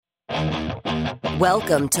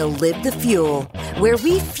Welcome to Live the Fuel, where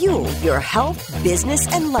we fuel your health, business,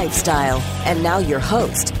 and lifestyle. And now your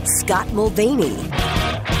host, Scott Mulvaney.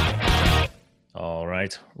 All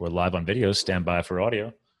right, we're live on video. Stand by for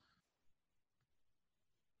audio.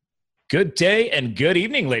 Good day and good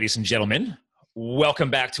evening, ladies and gentlemen. Welcome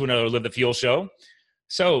back to another Live the Fuel show.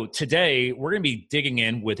 So today we're going to be digging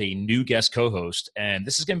in with a new guest co-host, and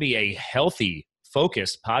this is going to be a healthy,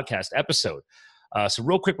 focused podcast episode. So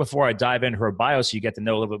real quick before I dive into her bio so you get to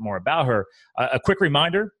know a little bit more about her, a quick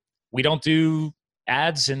reminder, we don't do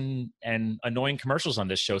ads and annoying commercials on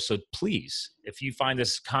this show. So please, if you find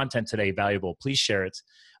this content today valuable, please share it.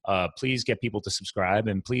 Please get people to subscribe,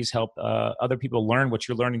 and please help other people learn what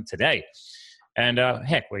you're learning today. And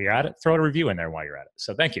heck, while you're at it, throw a review in there while you're at it.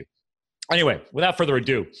 So thank you. Anyway, without further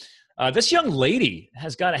ado, this young lady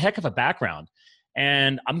has got a heck of a background.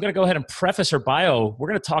 And I'm going to go ahead and preface her bio. We're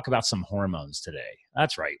going to talk about some hormones today.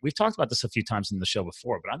 That's right. We've talked about this a few times in the show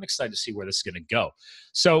before, but I'm excited to see where this is going to go.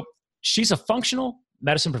 So she's a functional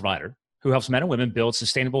medicine provider who helps men and women build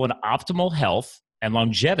sustainable and optimal health and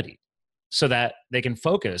longevity so that they can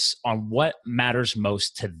focus on what matters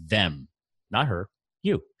most to them, not her,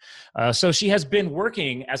 you. So she has been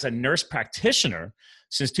working as a nurse practitioner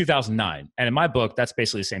since 2009. And in my book, that's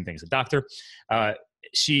basically the same thing as a doctor.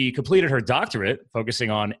 She completed her doctorate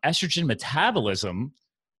focusing on estrogen metabolism,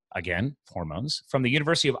 again, hormones, from the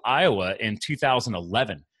University of Iowa in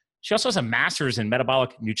 2011. She also has a master's in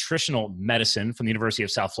metabolic nutritional medicine from the University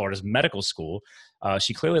of South Florida's medical school.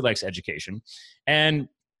 She clearly likes education. And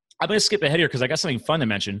I'm going to skip ahead here because I got something fun to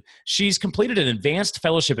mention. She's completed an advanced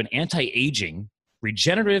fellowship in anti-aging,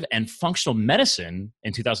 regenerative, and functional medicine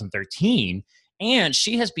in 2013. And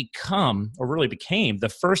she has become, or really became, the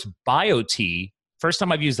first BioTE. First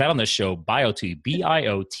time I've used that on this show, BioTE,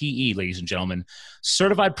 B-I-O-T-E, ladies and gentlemen,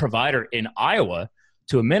 certified provider in Iowa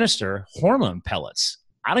to administer hormone pellets.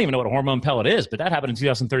 I don't even know what a hormone pellet is, but that happened in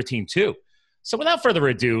 2013 too. So without further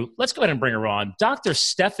ado, let's go ahead and bring her on. Dr.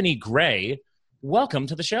 Stephanie Gray, welcome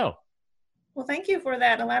to the show. Well, thank you for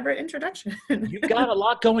that elaborate introduction. You've got a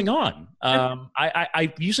lot going on.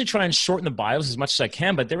 I usually try and shorten the bios as much as I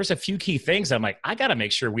can, but there was a few key things I'm like, I got to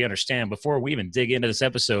make sure we understand before we even dig into this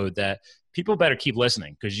episode that people better keep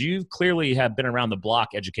listening because you clearly have been around the block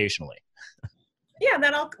educationally. Yeah,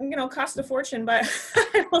 that'll cost a fortune, but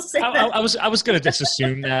I will say that. I was going to just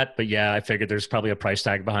assume that, but yeah, I figured there's probably a price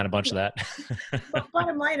tag behind a bunch of that. But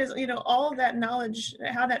bottom line is, all of that knowledge,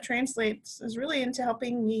 how that translates is really into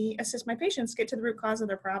helping me assist my patients get to the root cause of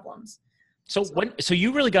their problems. So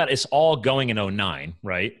you really got us all going in 2009,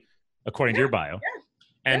 right? According to your bio. Yeah.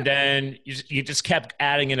 And then you just kept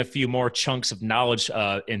adding in a few more chunks of knowledge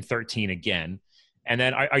in 13 again. And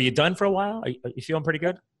then are you done for a while? Are you feeling pretty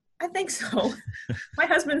good? I think so. My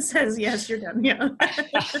husband says, yes, you're done. Yeah.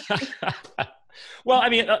 Well, I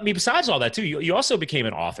mean, besides all that too, you also became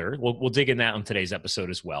an author. We'll dig in that on today's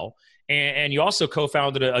episode as well. And you also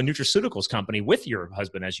co-founded a nutraceuticals company with your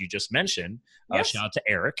husband, as you just mentioned. Yes. Shout out to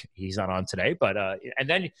Eric. He's not on today, but, and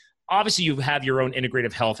then obviously you have your own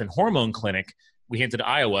integrative health and hormone clinic. We hinted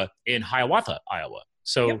Iowa in Hiawatha, Iowa.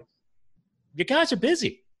 So Yep. You guys are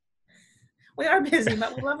busy. We are busy,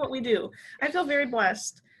 but we love what we do. I feel very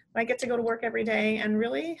blessed. I get to go to work every day and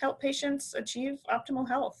really help patients achieve optimal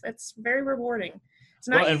health. It's very rewarding. It's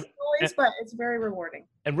not easy always, but it's very rewarding.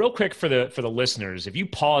 And real quick for the listeners, if you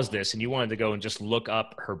pause this and you wanted to go and just look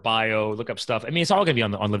up her bio, look up stuff. I mean, it's all going to be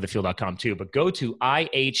on livethefuel.com too, but go to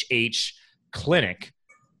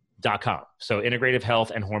ihhclinic.com. So integrative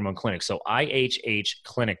health and hormone clinic. So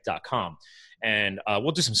ihhclinic.com. And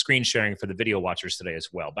we'll do some screen sharing for the video watchers today as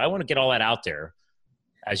well. But I want to get all that out there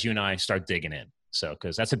as you and I start digging in. So,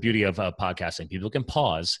 because that's the beauty of podcasting. People can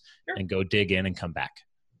pause and go dig in and come back.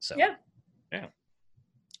 So, yeah. Well,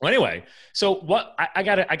 anyway, so what I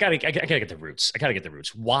gotta get the roots. I gotta get the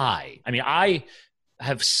roots. Why? I mean, I've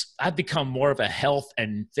become more of a health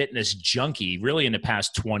and fitness junkie really in the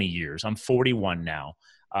past 20 years. I'm 41 now.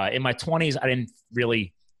 In my 20s, I didn't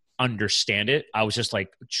really understand it. I was just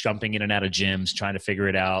like jumping in and out of gyms, trying to figure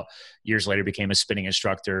it out. Years later, became a spinning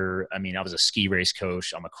instructor. I mean, I was a ski race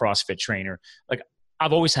coach. I'm a CrossFit trainer. Like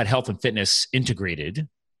I've always had health and fitness integrated,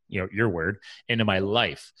 your word, into my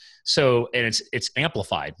life. So, and it's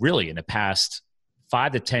amplified really in the past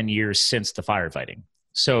 5 to 10 years since the firefighting.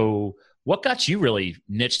 So what got you really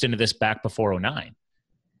niched into this back before 2009?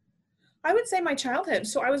 I would say my childhood.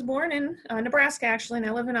 So I was born in Nebraska, actually, and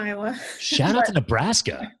I live in Iowa. Shout out to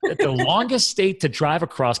Nebraska. The longest state to drive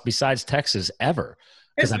across besides Texas ever.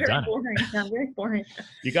 It's very boring. Yeah, very boring.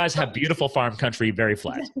 You guys have beautiful farm country, very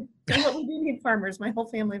flat. But we do need farmers. My whole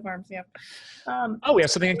family farms, yeah. We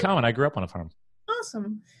have something in common. I grew up on a farm.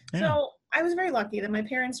 Awesome. Yeah. So I was very lucky that my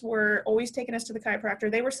parents were always taking us to the chiropractor.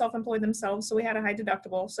 They were self-employed themselves, so we had a high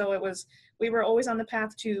deductible. So we were always on the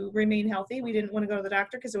path to remain healthy. We didn't want to go to the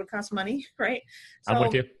doctor because it would cost money, right? So I'm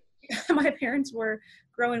with you. my parents were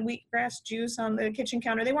growing wheatgrass juice on the kitchen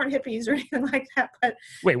counter. They weren't hippies or anything like that. But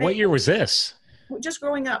wait, what year was this? Just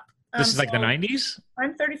growing up. This is like the 90s?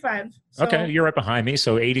 I'm 35. So, okay, you're right behind me.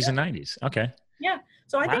 So 80s and 90s. Okay. Yeah.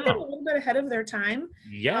 So I think they're a little bit ahead of their time.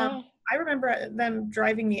 Yeah. I remember them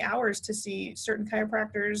driving me hours to see certain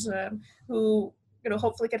chiropractors who,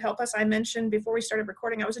 hopefully could help us. I mentioned before we started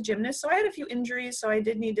recording, I was a gymnast, so I had a few injuries, so I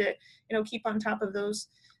did need to, keep on top of those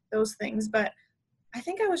things. But I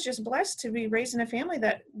think I was just blessed to be raised in a family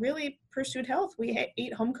that really pursued health. We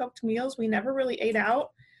ate home-cooked meals. We never really ate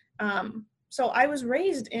out. So I was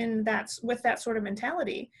raised with that sort of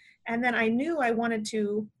mentality. And then I knew I wanted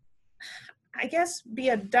to, I guess, be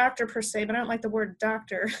a doctor per se, but I don't like the word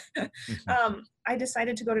doctor. I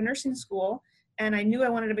decided to go to nursing school, and I knew I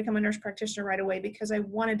wanted to become a nurse practitioner right away because I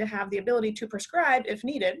wanted to have the ability to prescribe if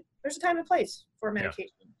needed. There's a time and place for medication.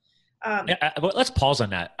 Well, let's pause on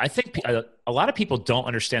that. I think a lot of people don't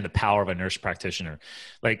understand the power of a nurse practitioner.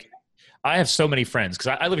 Like, I have so many friends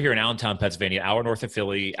because I live here in Allentown, Pennsylvania, hour north of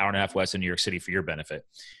Philly, hour and a half west of New York City for your benefit.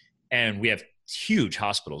 And we have huge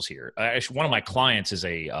hospitals here. Actually, one of my clients is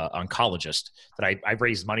a oncologist that I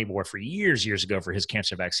raised money for years ago for his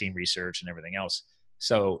cancer vaccine research and everything else.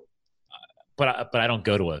 So, but I don't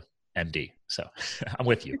go to a MD. So I'm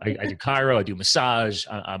with you. I do chiro, I do massage.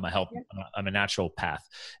 I'm a natural path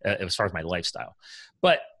as far as my lifestyle.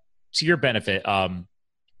 But to your benefit, I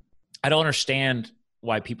don't understand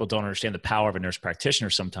why people don't understand the power of a nurse practitioner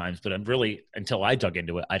sometimes, but until I dug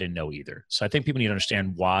into it, I didn't know either. So I think people need to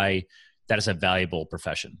understand why that is a valuable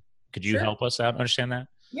profession. Could you help us out understand that?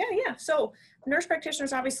 Yeah. So nurse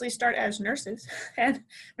practitioners obviously start as nurses, and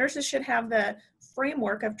nurses should have the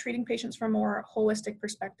framework of treating patients from a more holistic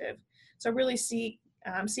perspective. So really seeing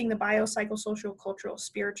the biopsychosocial, cultural,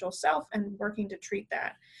 spiritual self and working to treat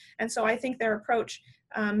that. And so I think their approach,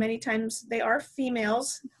 many times they are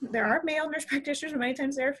females. There are male nurse practitioners, but many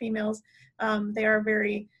times they are females. They are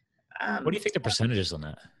very... what do you think the percentage is on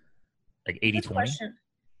that? Like 80-20?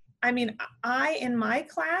 I mean, in my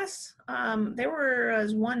class, there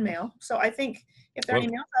was one male. So I think if there are any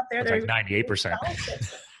males out there, there's like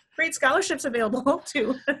 98%. Great scholarships available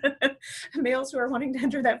to males who are wanting to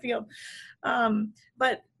enter that field.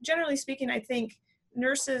 But generally speaking, I think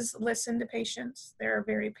nurses listen to patients. They're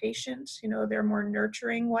very patient, they're more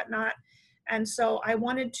nurturing, whatnot. And so I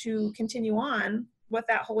wanted to continue on with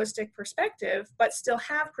that holistic perspective, but still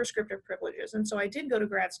have prescriptive privileges. And so I did go to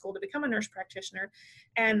grad school to become a nurse practitioner.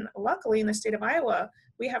 And luckily in the state of Iowa,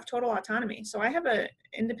 we have total autonomy. So I have an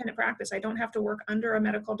independent practice. I don't have to work under a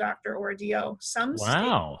medical doctor or a DO. Some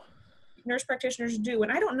state nurse practitioners do.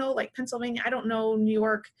 And I don't know, like Pennsylvania, I don't know New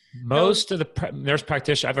York. Most of the nurse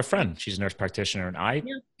practitioners, I have a friend, she's a nurse practitioner, and I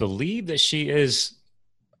believe that she is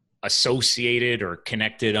associated or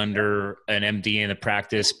connected under an MD in the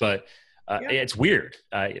practice, but it's weird.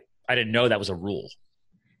 I didn't know that was a rule.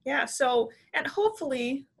 Yeah. So, and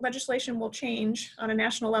hopefully legislation will change on a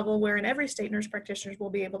national level where in every state nurse practitioners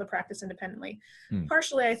will be able to practice independently.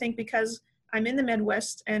 Partially, I think, because I'm in the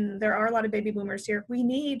Midwest and there are a lot of baby boomers here. We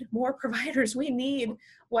need more providers. We need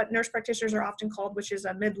what nurse practitioners are often called, which is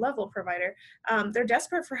a mid-level provider. They're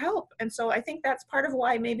desperate for help. And so I think that's part of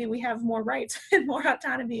why maybe we have more rights and more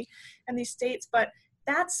autonomy in these states. But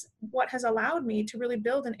that's what has allowed me to really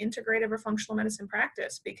build an integrative or functional medicine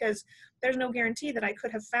practice, because there's no guarantee that I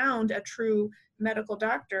could have found a true medical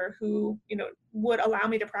doctor who, would allow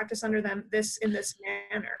me to practice under them in this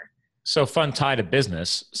manner. So fun tie to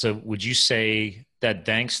business. So would you say that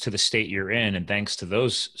thanks to the state you're in and thanks to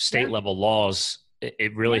those state level laws,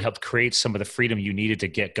 it really helped create some of the freedom you needed to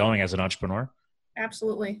get going as an entrepreneur?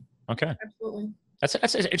 Absolutely. Okay. Absolutely.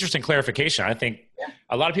 That's an interesting clarification. I think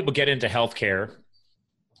a lot of people get into healthcare,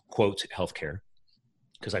 quote, healthcare,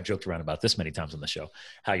 because I've joked around about this many times on the show,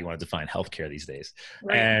 how you want to define healthcare these days.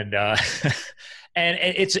 Right. And I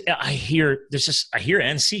hear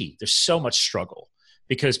and see there's so much struggle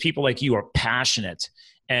because people like you are passionate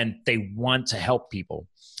and they want to help people.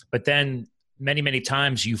 But then many, many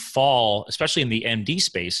times you fall, especially in the MD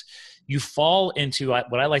space, you fall into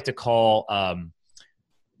what I like to call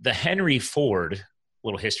the Henry Ford,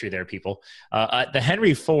 little history there, people, the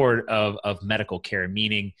Henry Ford of medical care,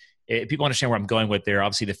 meaning people understand where I'm going with there.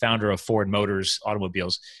 Obviously the founder of Ford Motors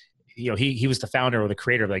automobiles, he was the founder or the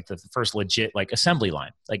creator of like the first legit like assembly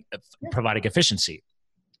line, like providing efficiency.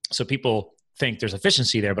 So people think there's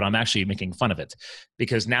efficiency there, but I'm actually making fun of it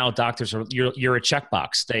because now doctors you're a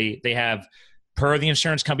checkbox. They have per the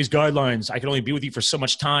insurance company's guidelines, I can only be with you for so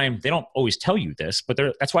much time. They don't always tell you this, but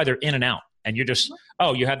that's why they're in and out. And you're just,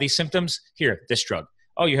 oh, you have these symptoms? Here, this drug.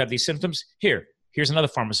 Oh, you have these symptoms? Here's another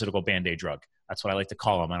pharmaceutical Band-Aid drug. That's what I like to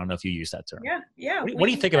call them. I don't know if you use that term. Yeah. What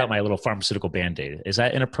do you think about my little pharmaceutical Band-Aid? Is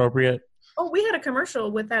that inappropriate? Oh, we had a commercial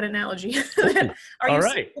with that analogy. All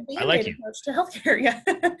right. I like you. Approach to healthcare. Yeah.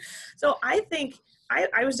 So I think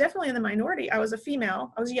I was definitely in the minority. I was a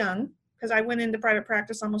female. I was young because I went into private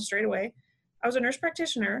practice almost straight away. I was a nurse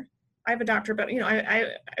practitioner. I have a doctor, but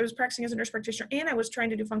I was practicing as a nurse practitioner, and I was trying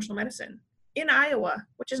to do functional medicine in Iowa,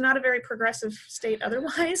 which is not a very progressive state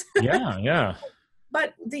otherwise. Yeah.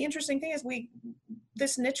 But the interesting thing is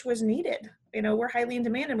this niche was needed. We're highly in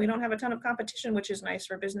demand and we don't have a ton of competition, which is nice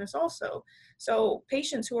for business also. So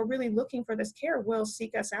patients who are really looking for this care will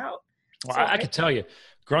seek us out. Well, I could tell you,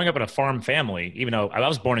 growing up in a farm family, even though I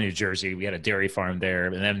was born in New Jersey, we had a dairy farm there.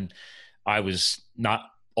 And then I was not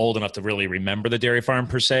old enough to really remember the dairy farm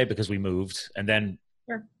per se because we moved. And then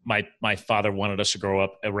my father wanted us to grow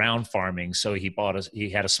up around farming. So he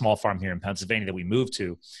had a small farm here in Pennsylvania that we moved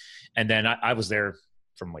to. And then I was there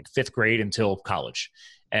from like 5th grade until college.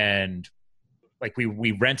 And like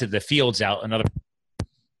we rented the fields out.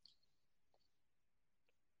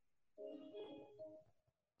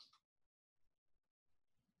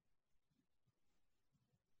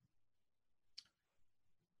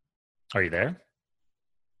 Are you there?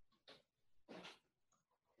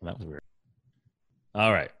 That was weird.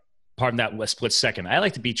 All right. Pardon that split second. I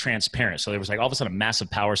like to be transparent. So there was like all of a sudden a massive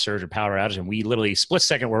power surge or power outage, and we literally split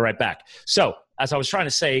second, we're right back. So as I was trying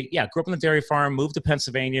to say, grew up on the dairy farm, moved to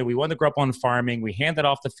Pennsylvania. We wanted to grow up on farming. We handed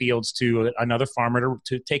off the fields to another farmer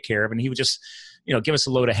to take care of, and he would just, give us a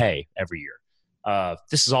load of hay every year.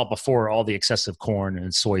 This is all before all the excessive corn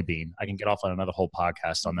and soybean. I can get off on another whole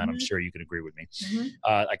podcast on that. I'm sure you can agree with me.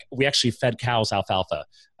 Like we actually fed cows alfalfa.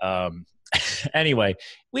 Anyway,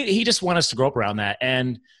 he just wanted us to grow up around that.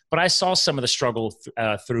 But I saw some of the struggle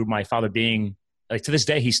through my father being, like to this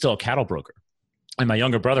day, he's still a cattle broker. And my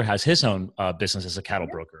younger brother has his own business as a cattle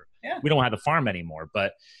broker. Yeah. We don't have the farm anymore,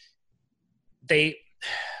 but we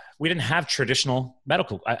didn't have traditional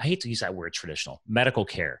medical, I hate to use that word, traditional medical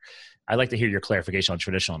care. I'd like to hear your clarification on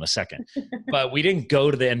traditional in a second. But we didn't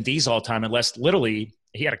go to the MDs all the time unless literally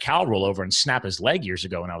he had a cow roll over and snap his leg years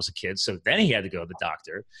ago when I was a kid. So then he had to go to the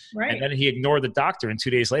doctor. Right. And then he ignored the doctor and 2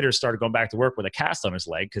 days later started going back to work with a cast on his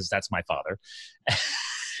leg because that's my father.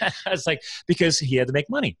 It's like, because he had to make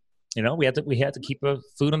money. We had to keep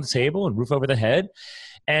food on the table and roof over the head.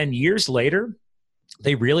 And years later,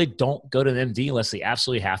 they really don't go to the MD unless they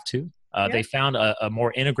absolutely have to. They found a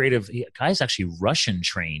more integrative, guy's actually Russian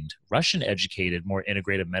trained, Russian educated, more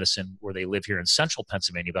integrative medicine where they live here in central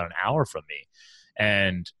Pennsylvania, about an hour from me.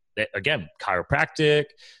 And again, chiropractic.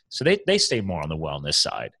 So they stay more on the wellness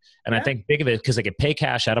side. And I think big of it because they can pay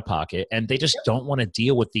cash out of pocket and they just don't want to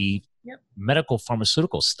deal with the medical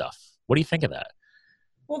pharmaceutical stuff. What do you think of that?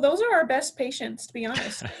 Well, those are our best patients, to be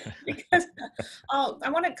honest, because I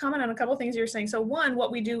want to comment on a couple of things you're saying. So one,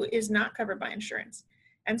 what we do is not covered by insurance.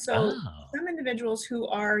 And so some individuals who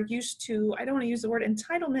are used to, I don't want to use the word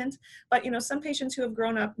entitlement, but some patients who have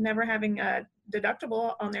grown up never having a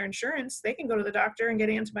deductible on their insurance, they can go to the doctor and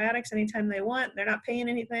get antibiotics anytime they want. They're not paying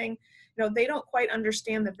anything. They don't quite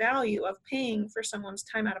understand the value of paying for someone's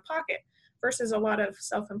time out of pocket versus a lot of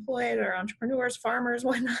self-employed or entrepreneurs, farmers,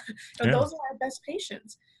 whatnot. Those are our best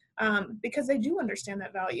patients because they do understand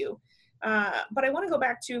that value. But I want to go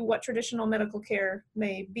back to what traditional medical care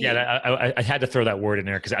may be. Yeah, I had to throw that word in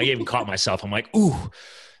there because I even caught myself. I'm like, ooh,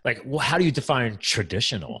 how do you define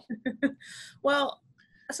traditional? Well,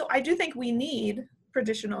 so I do think we need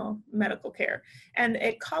traditional medical care. And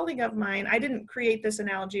a colleague of mine, I didn't create this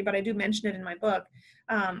analogy, but I do mention it in my book,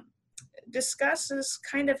 discusses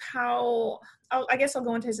kind of how, I guess I'll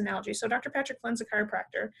go into his analogy. So Dr. Patrick Flynn's a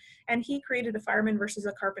chiropractor, and he created the fireman versus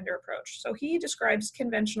a carpenter approach. So he describes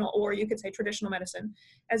conventional, or you could say traditional medicine,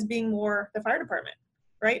 as being more the fire department,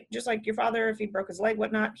 right? Just like your father, if he broke his leg,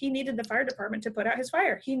 whatnot, he needed the fire department to put out his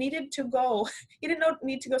fire. He needed to go, he didn't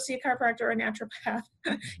need to go see a chiropractor or a naturopath.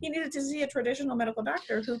 He needed to see a traditional medical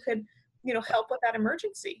doctor who could help with that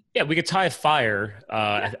emergency. Yeah, we could tie a fire.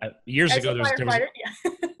 Years ago, there was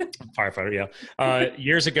firefighter, yeah.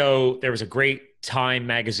 Years ago, there was a great Time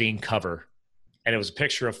magazine cover, and it was a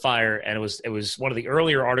picture of fire, and it was one of the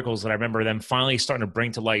earlier articles that I remember them finally starting to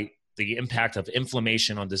bring to light the impact of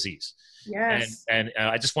inflammation on disease. Yes. And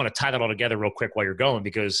I just want to tie that all together real quick while you're going,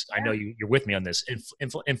 because I know you're with me on this.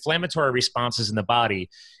 Inflammatory responses in the body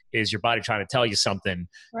is your body trying to tell you something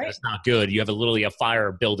that's not good. You have literally a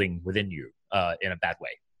fire building within you in a bad way.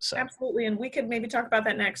 So. Absolutely. And we could maybe talk about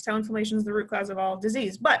that next, how inflammation is the root cause of all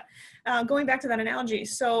disease. But going back to that analogy,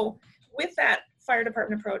 so with that fire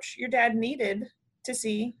department approach, your dad needed to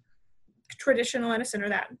see traditional medicine or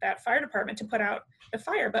that fire department to put out the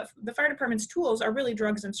fire. But the fire department's tools are really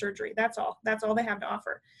drugs and surgery. That's all they have to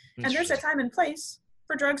offer. And there's a time and place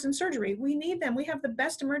for drugs and surgery. We need them. We have the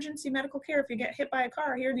best emergency medical care. If you get hit by a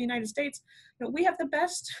car here in the United States, we have the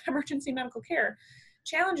best emergency medical care.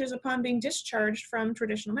 Challenges upon being discharged from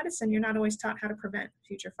traditional medicine, you're not always taught how to prevent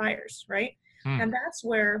future fires, right? And that's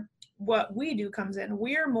where what we do comes in.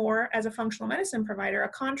 We're more, as a functional medicine provider, a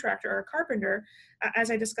contractor or a carpenter, as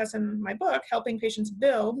I discuss in my book, helping patients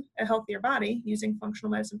build a healthier body using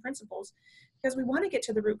functional medicine principles, because we want to get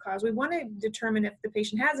to the root cause. We want to determine if the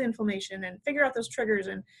patient has inflammation and figure out those triggers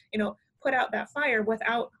and, put out that fire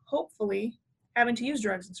without hopefully having to use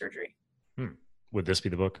drugs and surgery. Would this be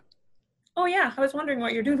the book? Oh yeah, I was wondering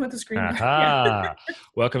what you're doing with the screen. Aha!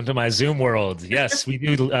 Welcome to my Zoom world. Yes, we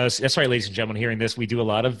do. That's right, ladies and gentlemen. Hearing this, we do a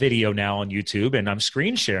lot of video now on YouTube, and I'm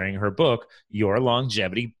screen sharing her book, Your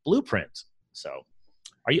Longevity Blueprint. So,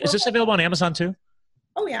 is this available on Amazon too?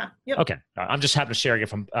 Oh yeah. Yep. Okay, I'm just happy to share it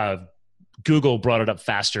from Google. Brought it up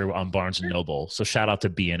faster on Barnes and Noble. So shout out to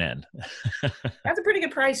BNN. That's a pretty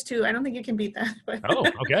good price too. I don't think you can beat that. But. Oh,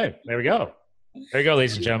 okay. There we go. There you go,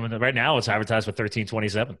 ladies and gentlemen. Right now, it's advertised for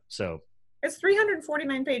 $13.27. So. It's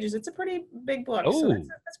 349 pages. It's a pretty big book. Oh, so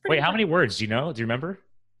that's pretty wait, how many words do you know? Do you remember?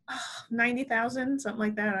 90,000, something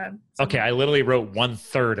like that. Okay, I literally wrote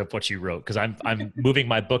 1/3 of what you wrote because I'm moving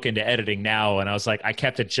my book into editing now, and I was like, I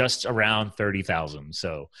kept it just around 30,000.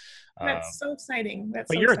 So that's so exciting.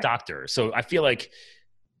 But you're a doctor, so I feel like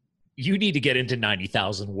you need to get into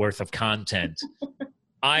 90,000 worth of content.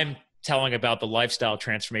 I'm telling about the lifestyle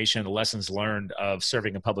transformation, the lessons learned of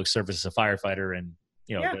serving in public service as a firefighter, and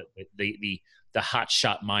the hot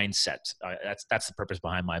shot mindset. That's the purpose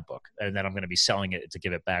behind my book. And then I'm going to be selling it to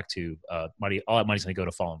give it back to money. All that money's going to go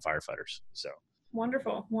to fallen firefighters. So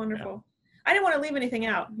wonderful. Yeah. I didn't want to leave anything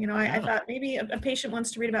out. I thought maybe a patient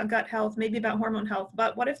wants to read about gut health, maybe about hormone health,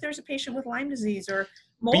 but what if there's a patient with Lyme disease or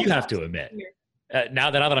mold? But you have to admit,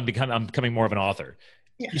 now that I'm becoming more of an author,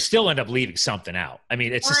 you still end up leaving something out. I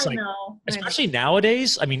mean, it's just especially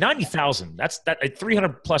nowadays. I mean, 90,000, that's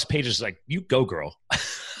 300 plus pages. Like, you go, girl.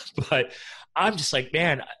 But I'm just like,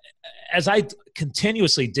 man, as I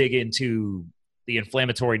continuously dig into the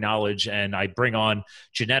inflammatory knowledge and I bring on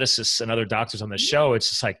geneticists and other doctors on the show, it's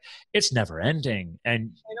just like, it's never ending.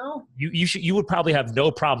 And I know you would probably have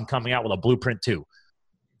no problem coming out with a blueprint too.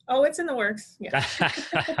 Oh, it's in the works. Yeah.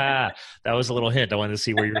 That was a little hint. I wanted to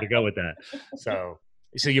see where you were going to go with that. So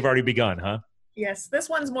you've already begun, huh? Yes. This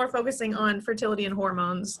one's more focusing on fertility and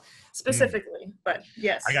hormones specifically, but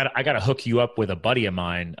yes. I got to hook you up with a buddy of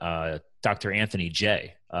mine, Dr. Anthony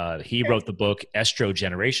J. He wrote the book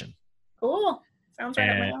Estrogeneration. Cool. Sounds right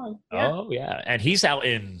up my alley. Yeah. Oh yeah. And he's out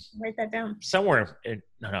in, write that down, somewhere in,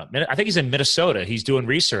 I think he's in Minnesota. He's doing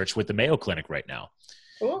research with the Mayo Clinic right now.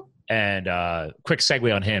 Cool. And quick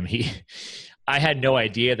segue on him. I had no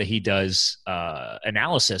idea that he does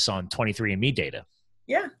analysis on 23andMe data.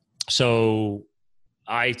 Yeah. So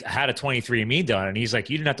I had a 23andMe done, and he's like,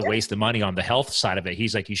 you didn't have to waste the money on the health side of it.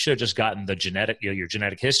 He's like, you should have just gotten the your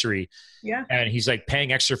genetic history. Yeah. And he's like,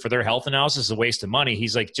 paying extra for their health analysis is a waste of money.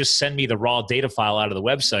 He's like, just send me the raw data file out of the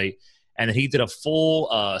website. And then he did a full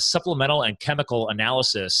supplemental and chemical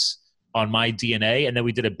analysis on my DNA. And then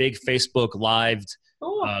we did a big Facebook Live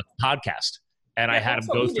podcast. And I had him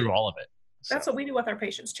go through all of it. So. That's what we do with our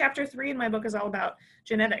patients. Chapter 3 in my book is all about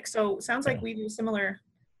genetics. So it sounds like we do similar.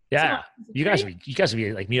 Yeah. You guys would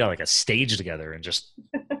be like meet on like a stage together and just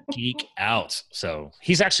geek out. So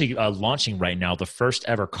he's actually launching right now the first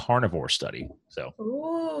ever carnivore study. So.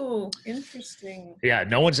 Ooh, interesting. Yeah.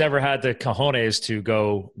 No one's ever had the cojones to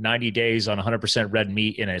go 90 days on 100% red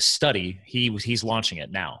meat in a study. He's launching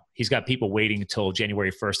it now. He's got people waiting until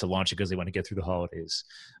January 1st to launch it because they want to get through the holidays.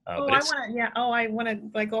 I want to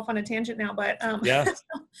like go off on a tangent now, but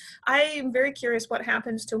I'm very curious what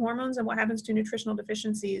happens to hormones and what happens to nutritional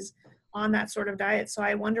deficiencies on that sort of diet. So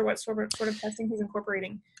I wonder what sort of testing he's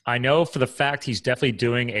incorporating. I know for the fact he's definitely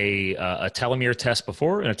doing a telomere test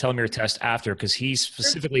before and a telomere test after, because he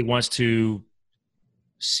specifically wants to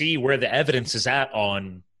see where the evidence is at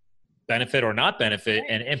on benefit or not benefit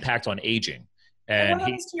and impact on aging. And what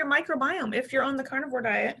happens to your microbiome if you're on the carnivore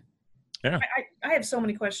diet? Yeah, I have so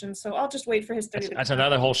many questions, so I'll just wait for his study. That's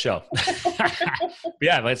another whole show.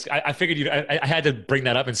 Yeah, I figured I had to bring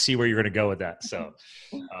that up and see where you're going to go with that. So,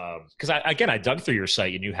 because I dug through your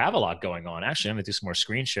site and you have a lot going on. Actually, I'm going to do some more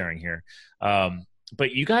screen sharing here.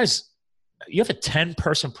 But you guys, you have a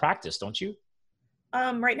 10-person practice, don't you?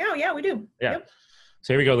 Right now, yeah, we do. Yeah. Yep.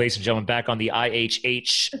 So here we go, ladies and gentlemen, back on the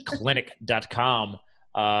ihhclinic.com.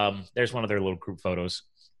 There's one of their little group photos.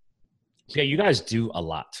 Yeah, you guys do a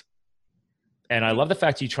lot. And I love the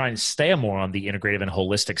fact you try and stay more on the integrative and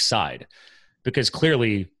holistic side, because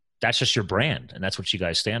clearly that's just your brand and that's what you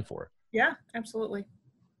guys stand for. Yeah, absolutely.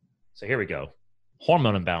 So here we go.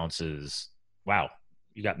 Hormone imbalances. Wow.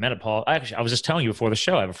 You got menopause. Actually, I was just telling you before the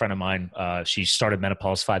show, I have a friend of mine. She started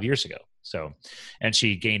menopause 5 years ago. So, and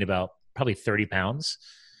she gained about probably 30 pounds.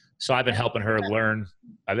 So I've been helping her learn.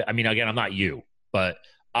 I mean, again, I'm not you, but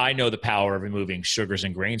I know the power of removing sugars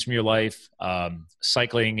and grains from your life,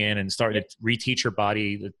 cycling in and starting to reteach her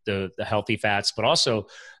body the healthy fats. But also,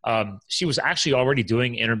 she was actually already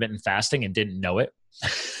doing intermittent fasting and didn't know it.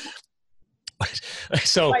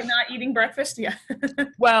 So by not eating breakfast, yeah.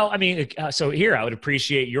 Well, I mean, so here I would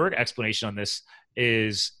appreciate your explanation on this.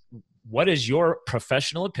 Is what is your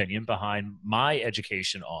professional opinion behind my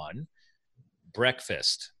education on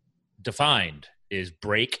breakfast? Defined is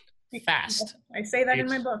break fast. I say that in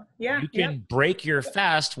my book. Yeah. You can break your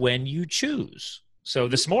fast when you choose. So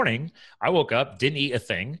this morning I woke up, didn't eat a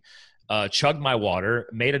thing, chugged my water,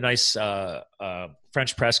 made a nice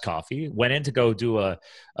French press coffee, went in to go do a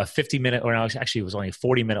 50-minute, or actually it was only a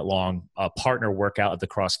 40-minute long partner workout at the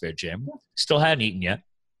CrossFit gym. Still hadn't eaten yet.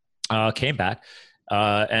 Came back.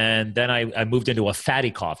 And then I moved into a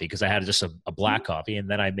fatty coffee because I had just a black coffee. And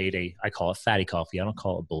then I made I call it fatty coffee. I don't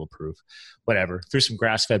call it bulletproof, whatever. Threw some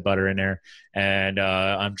grass-fed butter in there. And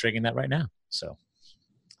I'm drinking that right now. So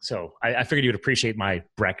I figured you'd appreciate my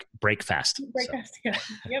break fast. Fast, yeah.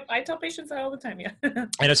 Yep, I tell patients that all the time, yeah.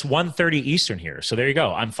 And it's 1:30 Eastern here. So there you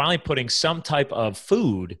go. I'm finally putting some type of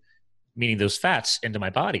food, meaning those fats, into my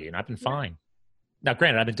body. And I've been fine. Now,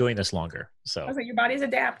 granted, I've been doing this longer. So your body's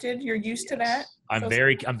adapted. You're used to that. I'm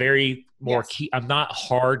very more I'm not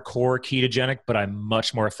hardcore ketogenic, but I'm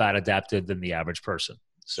much more fat adapted than the average person.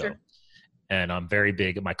 So, sure. And I'm very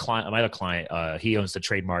big. My other client, he owns the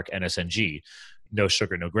trademark NSNG, no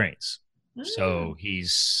sugar, no grains. So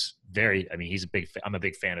he's he's I'm a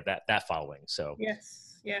big fan of that following. So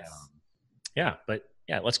yes. But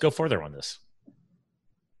let's go further on this.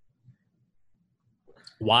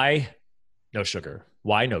 Why no sugar?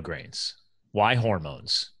 Why no grains? Why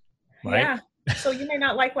hormones? Right? Yeah. So you may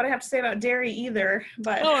not like what I have to say about dairy either,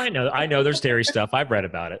 but oh, I know there's dairy stuff. I've read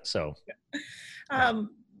about it. So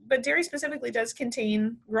but dairy specifically does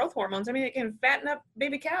contain growth hormones. I mean, it can fatten up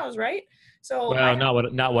baby cows, right? So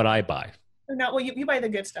not what I buy. You buy the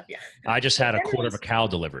good stuff, yeah. I just had a quarter of a cow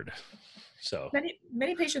delivered. So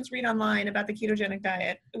many patients read online about the ketogenic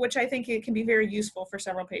diet, which I think it can be very useful for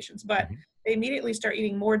several patients, but they immediately start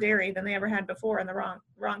eating more dairy than they ever had before, and the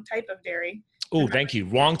wrong type of dairy. Oh, thank you.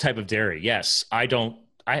 Wrong type of dairy. Yes. I don't,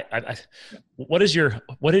 what is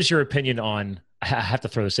your opinion on, I have to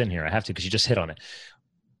throw this in here. I have to, because you just hit on it.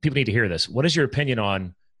 People need to hear this. What is your opinion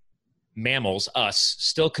on mammals, us,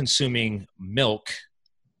 still consuming milk,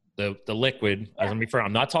 the liquid?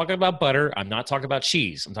 I'm not talking about butter. I'm not talking about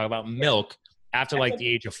cheese. I'm talking about milk after like the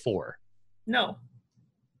age of 4. No.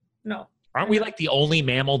 Aren't we like the only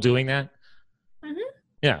mammal doing that? Mm-hmm.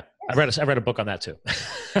 Yeah. I read a book on that too.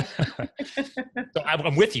 So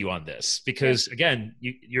I'm with you on this because again,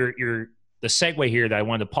 you're the segue here that I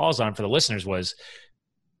wanted to pause on for the listeners was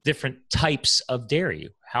different types of dairy,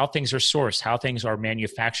 how things are sourced, how things are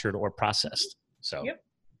manufactured or processed. So, yep,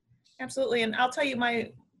 absolutely. And I'll tell you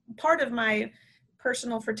part of my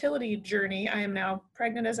personal fertility journey. I am now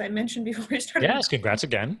pregnant, as I mentioned before we started. Yes, congrats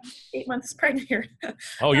again. 8 months pregnant here.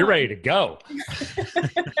 Oh, you're ready to go.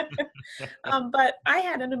 But I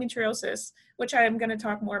had endometriosis, which I am going to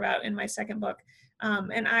talk more about in my second book.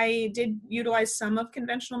 And I did utilize some of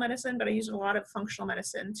conventional medicine, but I used a lot of functional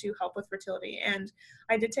medicine to help with fertility. And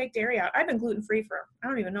I did take dairy out. I've been gluten-free for, I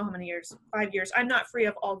don't even know how many years, 5 years. I'm not free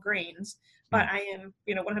of all grains, but I am,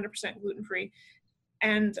 100% gluten-free.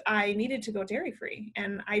 And I needed to go dairy-free.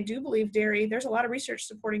 And I do believe dairy, there's a lot of research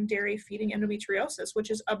supporting dairy feeding endometriosis, which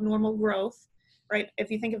is abnormal growth, right? If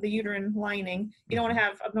you think of the uterine lining, you don't want to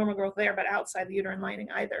have abnormal growth there, but outside the uterine lining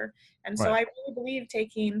either. And so I really believe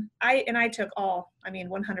I took 100%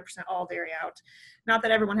 all dairy out. Not that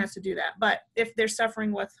everyone has to do that, but if they're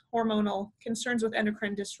suffering with hormonal concerns with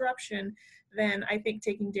endocrine disruption, then I think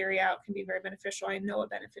taking dairy out can be very beneficial. I know it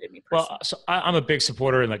benefited me personally. Well, so I'm a big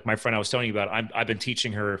supporter, and like my friend I was telling you about, I've been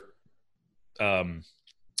teaching her.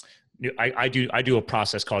 I do a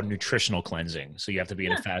process called nutritional cleansing. So you have to be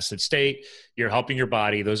in a fasted state. You're helping your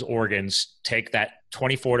body, those organs, take that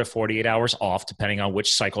 24 to 48 hours off, depending on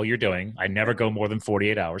which cycle you're doing. I never go more than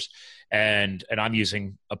 48 hours. And I'm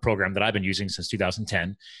using a program that I've been using since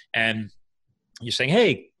 2010. And you're saying,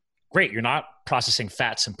 hey, great, you're not processing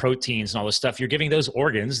fats and proteins and all this stuff, you're giving those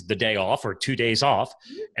organs the day off or 2 days off.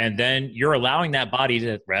 And then you're allowing that body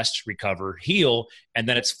to rest, recover, heal. And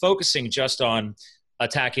then it's focusing just on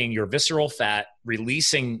attacking your visceral fat,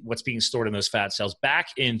 releasing what's being stored in those fat cells back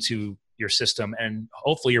into your system. And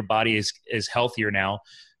hopefully your body is healthier now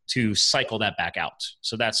to cycle that back out.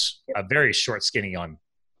 So that's a very short skinny on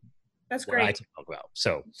that's what great. I talk about.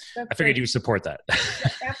 So That's I figured great. you would support that.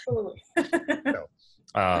 Yeah, absolutely.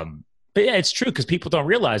 But yeah, it's true because people don't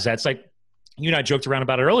realize that. It's like, you and I joked around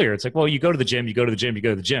about it earlier. It's like, well, you go to the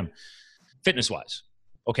gym, fitness wise.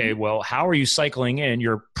 Okay, well, how are you cycling in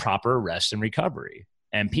your proper rest and recovery?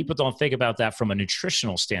 And people don't think about that from a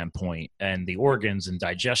nutritional standpoint and the organs and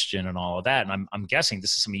digestion and all of that. And I'm guessing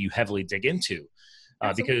this is something you heavily dig into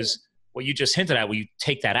because what you just hinted at, well, you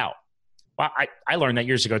take that out. Well, I learned that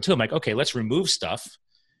years ago too. I'm like, okay, let's remove stuff.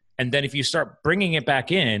 And then if you start bringing it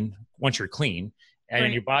back in once you're clean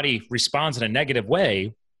and your body responds in a negative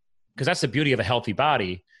way, because that's the beauty of a healthy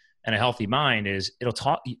body and a healthy mind is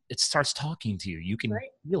it starts talking to you. You can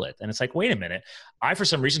feel it. And it's like, wait a minute. I, for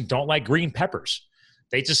some reason, don't like green peppers.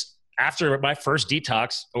 They just, after my first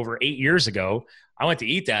detox over 8 years ago, I went to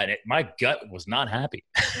eat that and my gut was not happy.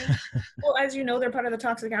 Well, as you know, they're part of the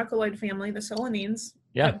toxic alkaloid family, the solanines.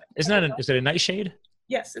 Yeah. Is it a nightshade?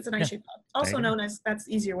 Yes, it's a nightshade pod. Also known as, that's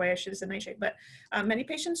the easier way, I should have said nightshade, but many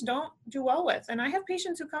patients don't do well with. And I have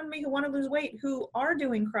patients who come to me who want to lose weight, who are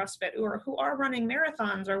doing CrossFit or who are running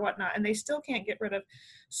marathons or whatnot, and they still can't get rid of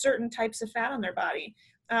certain types of fat on their body.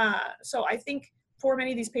 So I think for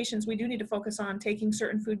many of these patients, we do need to focus on taking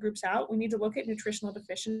certain food groups out. We need to look at nutritional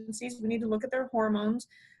deficiencies. We need to look at their hormones.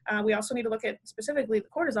 We also need to look at specifically the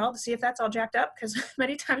cortisol to see if that's all jacked up, because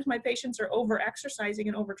many times my patients are over-exercising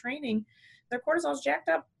and overtraining. Their cortisol is jacked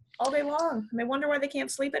up all day long, and they wonder why they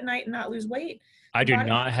can't sleep at night and not lose weight. I do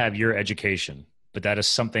not have your education, but that is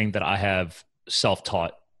something that I have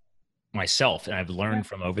self-taught myself, and I've learned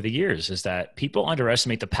from over the years, is that people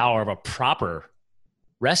underestimate the power of a proper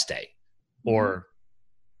rest day or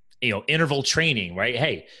interval training, right?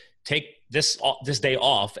 Hey, take this day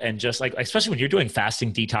off, and just like, especially when you're doing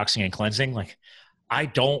fasting, detoxing, and cleansing, like I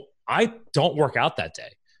don't work out that day.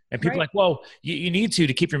 And people are like, well, you need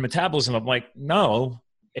to keep your metabolism. I'm like, no,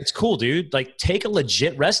 it's cool, dude. Like, take a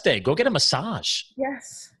legit rest day. Go get a massage.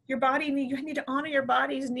 Yes. You need to honor your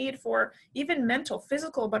body's need for even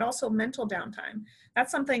physical, but also mental downtime.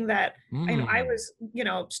 That's something that I was,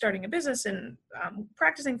 starting a business and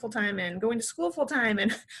practicing full time and going to school full time.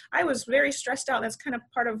 And I was very stressed out. That's kind of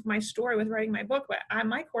part of my story with writing my book. But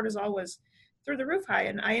my cortisol was through the roof high.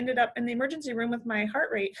 And I ended up in the emergency room with my heart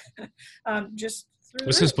rate just through the roof.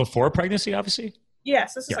 Was this before pregnancy, obviously?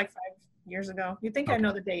 Yes, this is like 5 years ago. You'd think I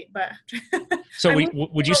know the date, but. So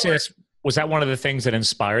would you say was that one of the things that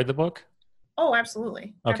inspired the book? Oh,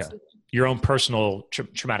 absolutely. Okay. Absolutely. Your own personal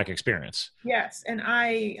traumatic experience. Yes. And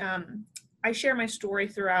I share my story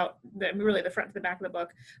throughout the front to the back of the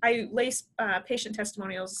book. I lace patient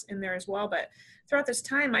testimonials in there as well. But throughout this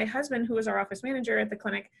time, my husband, who was our office manager at the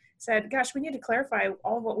clinic, said, gosh, we need to clarify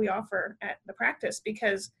all of what we offer at the practice,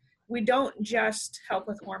 because we don't just help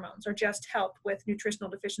with hormones or just help with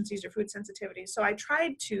nutritional deficiencies or food sensitivities. So I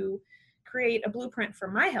tried to create a blueprint for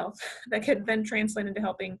my health that could then translate into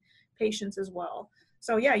helping patients as well.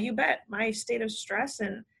 So yeah, you bet. My state of stress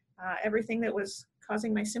and everything that was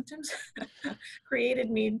causing my symptoms created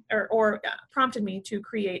me or prompted me to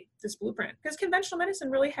create this blueprint, because conventional medicine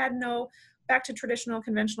really had back to traditional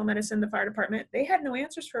conventional medicine, the fire department, they had no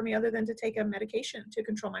answers for me other than to take a medication to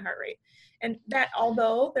control my heart rate. And that,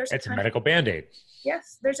 although it's a medical Band-Aid.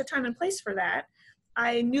 Yes, there's a time and place for that.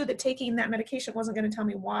 I knew that taking that medication wasn't going to tell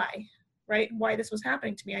me why this was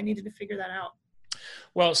happening to me. I needed to figure that out.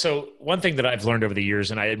 Well, so one thing that I've learned over the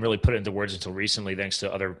years, and I didn't really put it into words until recently, thanks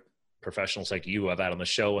to other professionals like you I've had on the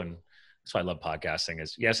show, and that's why I love podcasting,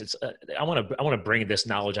 is yes, it's I want to bring this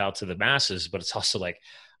knowledge out to the masses, but it's also like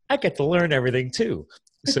I get to learn everything too.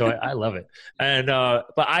 So I love it. And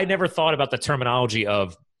but I never thought about the terminology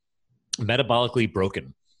of metabolically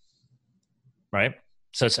broken, right?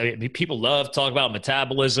 So people love talking about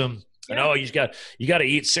metabolism. Yeah. And you got to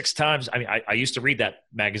eat 6 times. I mean, I used to read that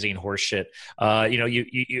magazine horse shit.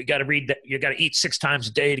 You got to read that. You got to eat 6 times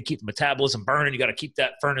a day to keep the metabolism burning. You got to keep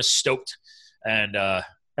that furnace stoked. And I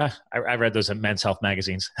read those in Men's Health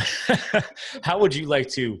magazines. How would you like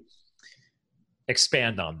to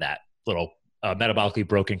expand on that little metabolically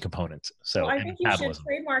broken component? So I think you should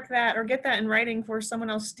trademark that or get that in writing before someone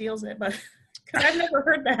else steals it. But because I've never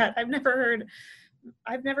heard that. I've never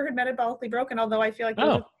heard metabolically broken. Although I feel like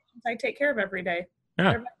I take care of every day. Yeah.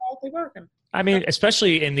 They're metabolically broken. I mean,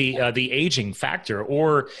 especially in the aging factor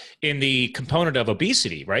or in the component of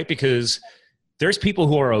obesity, right? Because there's people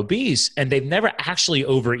who are obese and they've never actually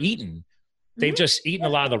overeaten. They've just eaten a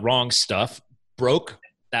lot of the wrong stuff, broke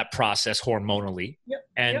that process hormonally. Yep.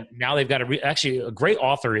 And now they've got actually a great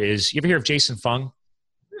author is, you ever hear of Jason Fung?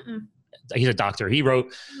 Mm-mm. He's a doctor. He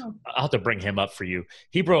wrote, I'll have to bring him up for you.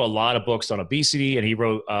 He wrote a lot of books on obesity, and he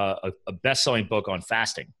wrote a best-selling book on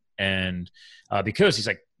fasting. And because he's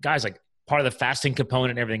like, guys, like part of the fasting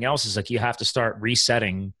component and everything else is like, you have to start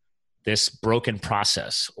resetting this broken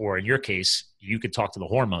process. Or in your case, you could talk to the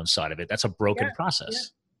hormone side of it. That's a broken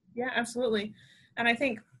process. Yeah, absolutely. And I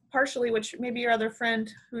think partially, which maybe your other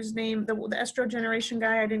friend whose name, the Estro Generation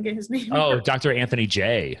guy, I didn't get his name. Oh, Dr. Anthony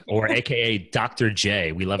J, or AKA Dr.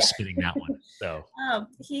 J. We love spinning that one. So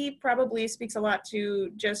he probably speaks a lot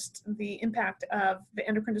to just the impact of the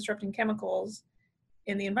endocrine disrupting chemicals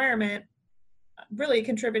in the environment, really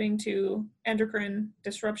contributing to endocrine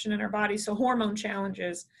disruption in our bodies. So hormone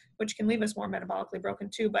challenges, which can leave us more metabolically broken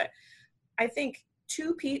too. But I think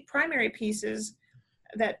two primary pieces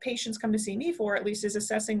that patients come to see me for, at least, is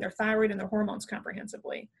assessing their thyroid and their hormones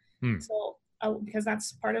comprehensively. So because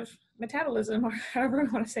that's part of metabolism, or however we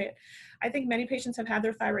want to say it. I think many patients have had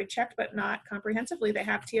their thyroid checked, but not comprehensively. They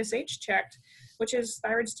have TSH checked, which is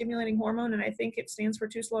thyroid stimulating hormone. And I think it stands for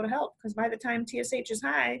too slow to help, because by the time TSH is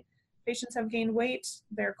high, patients have gained weight,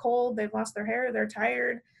 they're cold, they've lost their hair, they're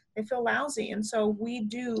tired, they feel lousy. And so we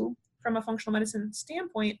do, from a functional medicine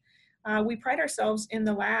standpoint, we pride ourselves in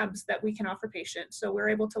the labs that we can offer patients. So we're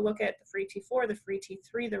able to look at the free T4, the free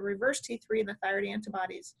T3, the reverse T3, and the thyroid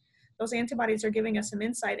antibodies. Those antibodies are giving us some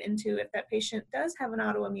insight into if that patient does have an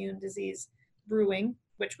autoimmune disease brewing,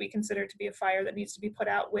 which we consider to be a fire that needs to be put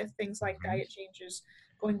out with things like diet changes,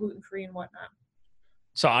 going gluten-free and whatnot.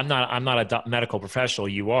 So I'm not a medical professional.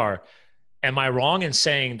 You are. Am I wrong in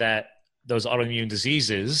saying that those autoimmune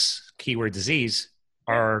diseases, keyword disease,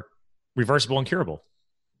 are reversible and curable?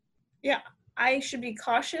 Yeah, I should be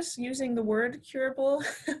cautious using the word curable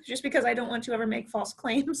just because I don't want to ever make false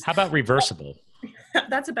claims. How about reversible?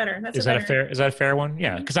 That's a better. Is that a fair one?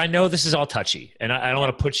 Yeah, because I know this is all touchy, and I don't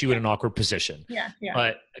want to put you in an awkward position. Yeah.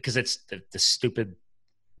 But because it's the stupid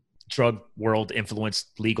drug world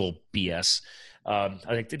influenced legal BS. I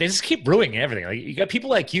think they just keep ruining everything. Like, you got people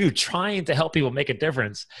like you trying to help people make a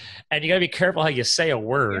difference, and you got to be careful how you say a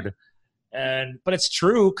word. But it's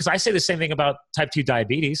true, because I say the same thing about type 2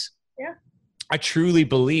 diabetes. Yeah. I truly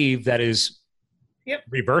believe that is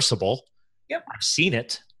reversible. Yep. I've seen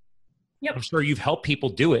it. Yep. I'm sure you've helped people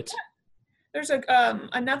do it. There's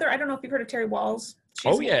another, I don't know if you've heard of Terry Walls.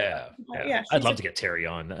 Yeah. I'd love to get Terry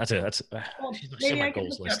on. Maybe I can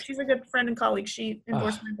hook you up. She's a good friend and colleague. She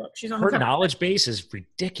endorsed my book. She's on her knowledge base is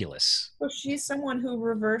ridiculous. So she's someone who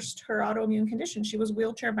reversed her autoimmune condition. She was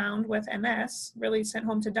wheelchair bound with MS, really sent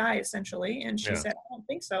home to die essentially. And she said, I don't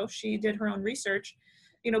think so. She did her own research.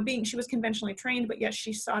 She was conventionally trained, but yet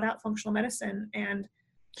she sought out functional medicine, and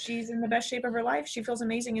she's in the best shape of her life. She feels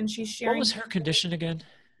amazing, and she's sharing. What was her condition again?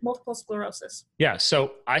 Multiple sclerosis. Yeah.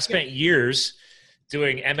 So I spent years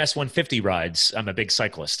doing MS 150 rides. I'm a big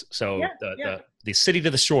cyclist. So the city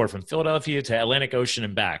to the shore, from Philadelphia to Atlantic Ocean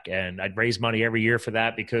and back. And I'd raise money every year for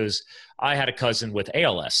that because I had a cousin with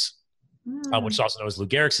ALS, which is also known as Lou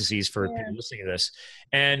Gehrig's disease for people listening to this.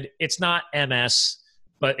 And it's not MS,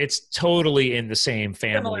 but it's totally in the same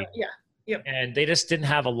family. Yeah. Yep. And they just didn't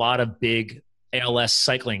have a lot of big ALS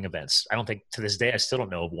cycling events. I don't think, to this day, I still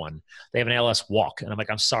don't know of one. They have an ALS walk. And I'm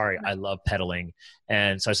like, I'm sorry, I love pedaling.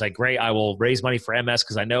 And so I was like, great, I will raise money for MS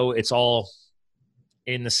because I know it's all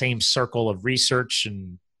in the same circle of research,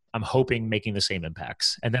 and I'm hoping making the same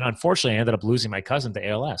impacts. And then unfortunately, I ended up losing my cousin to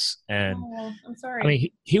ALS. And I'm sorry. I mean,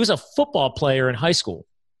 he was a football player in high school.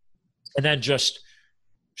 And then just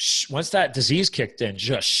once that disease kicked in,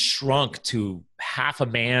 just shrunk to half a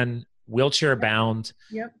man, wheelchair bound.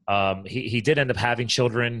 Yep. He did end up having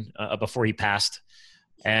children before he passed,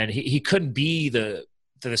 and he couldn't be the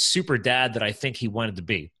super dad that I think he wanted to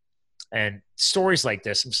be. And stories like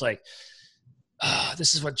this, I'm just like,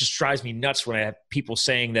 this is what just drives me nuts when I have people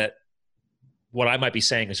saying that what I might be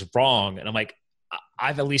saying is wrong. And I'm like,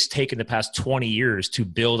 I've at least taken the past 20 years to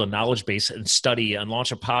build a knowledge base and study and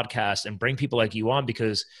launch a podcast and bring people like you on,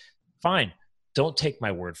 because fine, don't take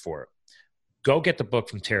my word for it. Go get the book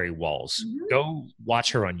from Terry Walls. Mm-hmm. Go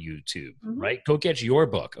watch her on YouTube, right? Go get your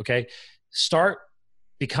book, okay? Start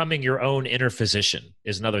becoming your own inner physician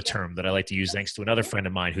is another term that I like to use, thanks to another friend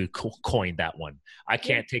of mine who coined that one. I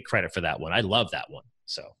can't take credit for that one. I love that one.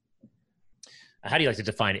 So how do you like to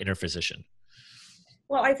define inner physician?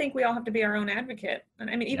 Well, I think we all have to be our own advocate. And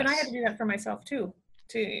I mean, even I had to do that for myself too.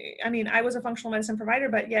 I was a functional medicine provider,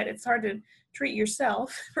 but yet it's hard to treat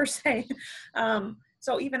yourself per se.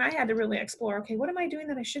 So even I had to really explore, okay, what am I doing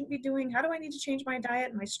that I shouldn't be doing? How do I need to change my diet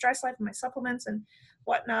and my stress life and my supplements and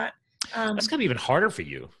whatnot? That's going to be even harder for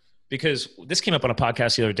you, because this came up on a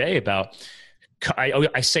podcast the other day about,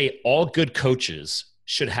 I say all good coaches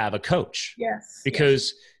should have a coach. Yes.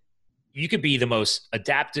 Because you could be the most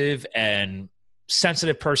adaptive and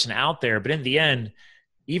sensitive person out there, but in the end,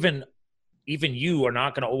 even you are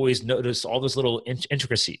not going to always notice all those little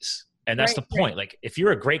intricacies. And that's the point. Like, if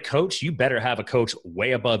you're a great coach, you better have a coach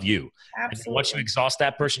way above you. Absolutely. And once you exhaust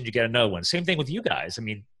that person, you get another one. Same thing with you guys. I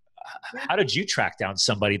mean, how did you track down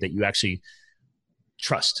somebody that you actually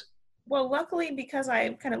trust? Well, luckily, because I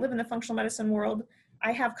kind of live in the functional medicine world,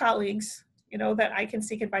 I have colleagues, that I can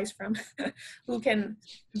seek advice from who can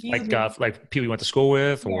view like people you went to school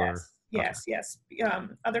with, or yes.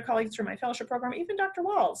 Other colleagues from my fellowship program, even Dr.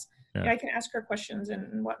 Walls. I can ask her questions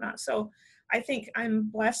and whatnot. So I think I'm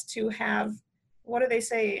blessed to have, what do they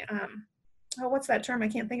say? What's that term? I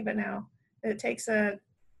can't think of it now. It takes a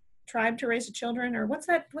tribe to raise children, or what's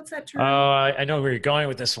that term? Oh, I know where you're going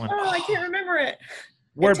with this one. Oh, I can't remember it.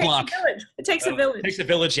 Word block. It takes a village. It takes a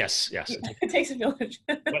village. Yes. It takes a village.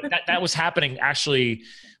 But that was happening actually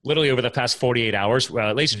literally over the past 48 hours.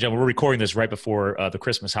 Ladies and gentlemen, we're recording this right before the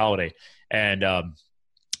Christmas holiday. And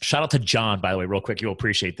shout out to John, by the way, real quick. You'll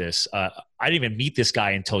appreciate this. I didn't even meet this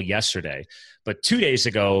guy until yesterday. But 2 days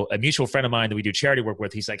ago, a mutual friend of mine that we do charity work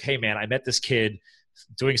with, he's like, hey, man, I met this kid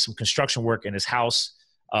doing some construction work in his house.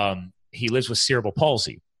 He lives with cerebral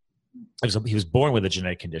palsy. He was born with a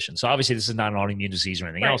genetic condition. So obviously this is not an autoimmune disease or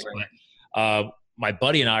anything else. Right. But my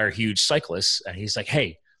buddy and I are huge cyclists. And he's like,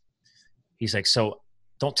 hey, so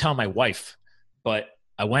don't tell my wife, but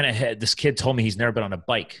I went ahead. This kid told me he's never been on a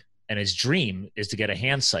bike, and his dream is to get a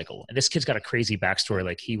hand cycle. And this kid's got a crazy backstory.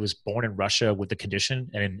 Like, he was born in Russia with the condition.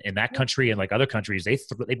 And in that country and like other countries, they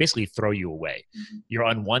basically throw you away. Mm-hmm. You're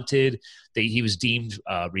unwanted. He was deemed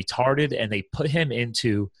retarded, and they put him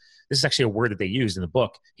into, this is actually a word that they used in the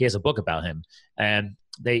book. He has a book about him, and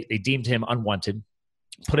they deemed him unwanted,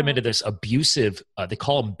 put him into this abusive, they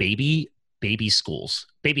call them baby schools,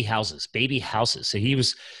 baby houses. So he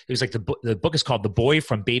was like, the book is called The Boy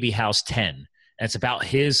from Baby House 10. And it's about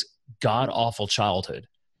his god awful childhood.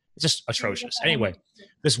 It's just atrocious. Anyway,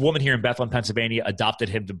 this woman here in Bethlehem, Pennsylvania adopted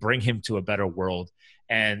him to bring him to a better world.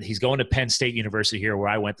 And he's going to Penn State University here, where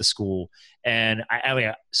I went to school. And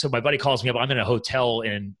so my buddy calls me up. I'm in a hotel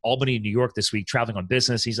in Albany, New York this week, traveling on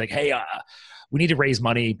business. He's like, hey, we need to raise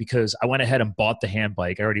money because I went ahead and bought the hand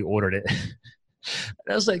bike. I already ordered it. And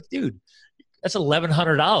I was like, dude, that's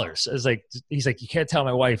 $1,100. He's like, you can't tell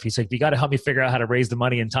my wife. He's like, you got to help me figure out how to raise the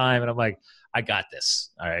money in time. And I'm like, I got this.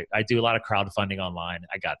 All right. I do a lot of crowdfunding online.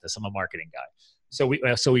 I got this. I'm a marketing guy. So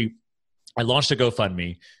I launched a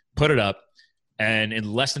GoFundMe, put it up. And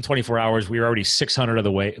in less than 24 hours, we were already 600 of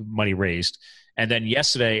the way money raised. And then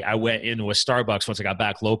yesterday I went into a Starbucks once I got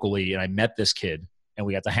back locally, and I met this kid, and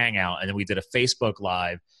we got to hang out. And then we did a Facebook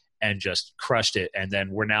Live and just crushed it. And then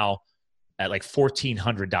we're now at like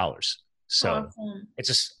 $1,400. So awesome. It's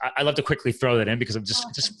just, I love to quickly throw that in because it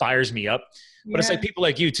just fires me up. But it's like people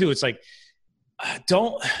like you too. It's like,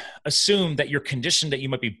 don't assume that your condition that you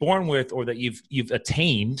might be born with, or that you've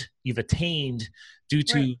attained due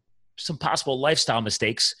to some possible lifestyle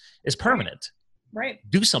mistakes, is permanent. Right.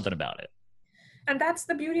 Do something about it. And that's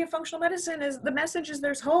the beauty of functional medicine, is the message is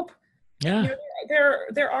there's hope. Yeah.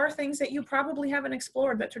 There are things that you probably haven't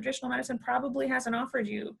explored, that traditional medicine probably hasn't offered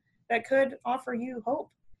you, that could offer you hope.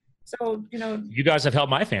 So, you guys have helped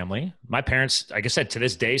my family. My parents, like I said, to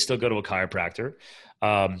this day, still go to a chiropractor.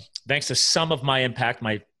 Thanks to some of my impact,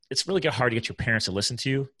 it's really hard to get your parents to listen to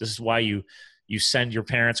you. This is why you send your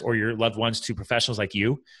parents or your loved ones to professionals like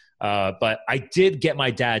you. But I did get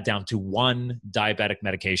my dad down to one diabetic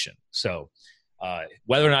medication. So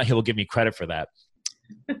whether or not he will give me credit for that,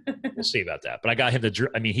 we'll see about that. But I got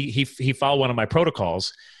him he followed one of my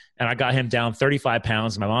protocols, and I got him down 35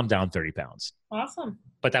 pounds, and my mom down 30 pounds. Awesome.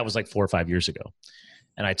 But that was like 4 or 5 years ago.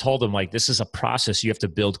 And I told him, like, this is a process. You have to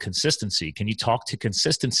build consistency. Can you talk to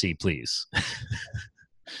consistency, please?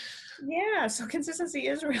 Yeah. So consistency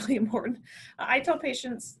is really important. I tell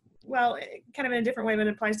patients, well, kind of in a different way, but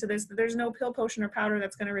it applies to this, that there's no pill, potion, or powder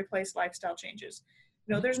that's going to replace lifestyle changes.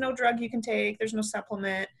 There's no drug you can take. There's no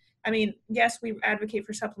supplement. I mean, yes, we advocate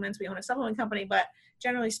for supplements. We own a supplement company, but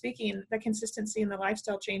generally speaking, the consistency and the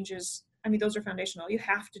lifestyle changes, those are foundational. You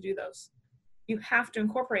have to do those. You have to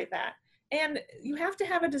incorporate that. And you have to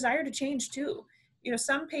have a desire to change too.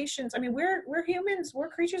 Some patients, we're humans, we're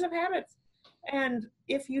creatures of habits. And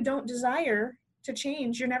if you don't desire to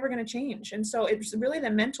change, you're never going to change. And so it's really the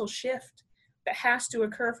mental shift that has to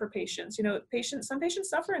occur for patients. You know, some patients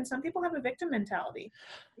suffer and some people have a victim mentality.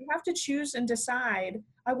 You have to choose and decide,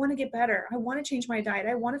 I want to get better. I want to change my diet.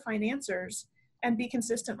 I want to find answers and be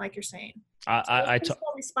consistent, like you're saying. I take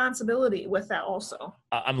responsibility with that also.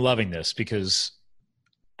 I'm loving this because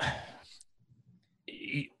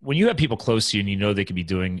when you have people close to you and you know they can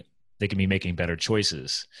be making better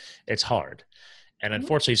choices, it's hard. And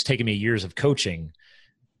unfortunately, it's taken me years of coaching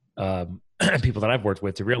people that I've worked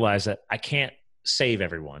with to realize that I can't save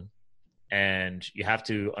everyone. And you have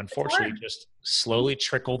to, unfortunately, just slowly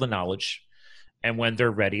trickle the knowledge. And when they're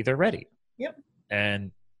ready, they're ready. Yep.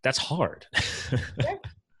 And that's hard.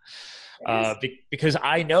 Because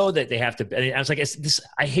I know that they have to, I was like,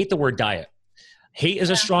 I hate the word diet. Hate is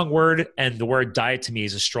a strong word, and the word diet to me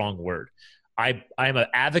is a strong word. I'm an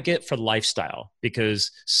advocate for lifestyle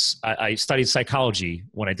because I studied psychology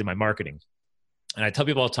when I did my marketing. And I tell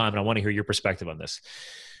people all the time, and I want to hear your perspective on this.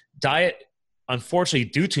 Diet, unfortunately,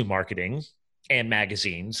 due to marketing and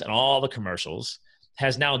magazines and all the commercials,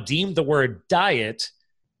 has now deemed the word diet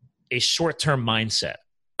a short-term mindset.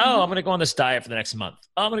 Oh, I'm going to go on this diet for the next month.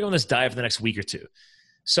 Oh, I'm going to go on this diet for the next week or two.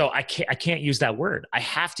 So I can't use that word. I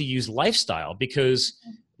have to use lifestyle because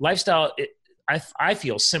lifestyle, I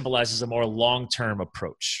feel, symbolizes a more long-term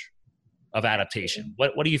approach of adaptation.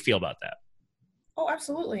 What do you feel about that? Oh,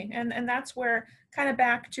 absolutely. And that's where, kind of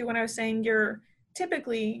back to when I was saying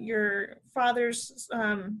typically your father's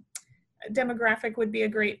demographic would be a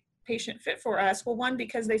great patient fit for us. Well, one,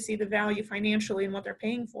 because they see the value financially in what they're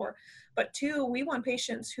paying for. But two, we want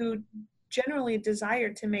patients who generally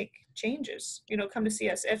desire to make changes, come to see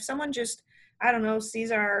us. If someone just, I don't know,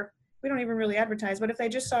 we don't even really advertise, but if they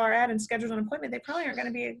just saw our ad and scheduled an appointment, they probably aren't going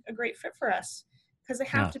to be a great fit for us because they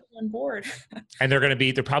have to be on board. And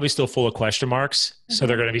they're probably still full of question marks. So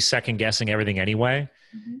they're going to be second guessing everything anyway.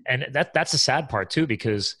 And that's the sad part too,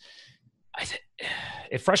 because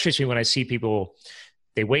it frustrates me when I see people,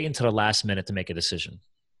 they wait until the last minute to make a decision.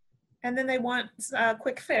 And then they want a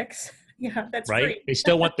quick fix. Yeah, that's right. Free. They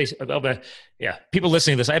still want people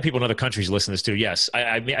listening to this. I have people in other countries listen to this too. Yes,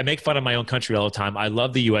 I make fun of my own country all the time. I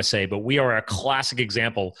love the USA, but we are a classic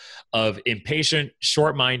example of impatient,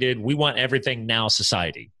 short-minded. We want everything now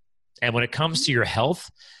society. And when it comes to your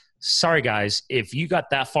health, sorry guys, if you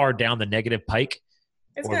got that far down the negative pike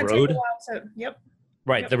it's or road, take a while to,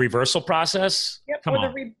 Right. The reversal process. Yep. Come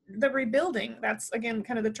on. The rebuilding. That's again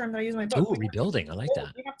kind of the term that I use in my book. Oh, rebuilding. I like that.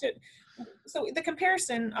 We have to. So the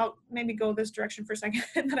comparison. I'll maybe go this direction for a second.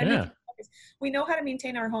 We know how to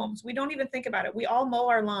maintain our homes. We don't even think about it. We all mow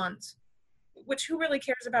our lawns. Which who really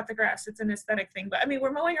cares about the grass? It's an aesthetic thing. But I mean,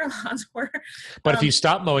 we're mowing our lawns. But if you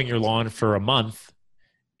stop mowing your lawn for a month,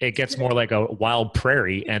 it gets more like a wild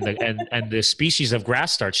prairie, and the species of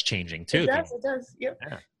grass starts changing too. It does. Yep.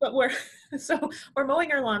 Yeah. But we're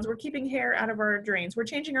mowing our lawns. We're keeping hair out of our drains. We're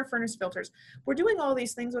changing our furnace filters. We're doing all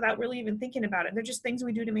these things without really even thinking about it. They're just things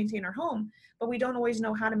we do to maintain our home, but we don't always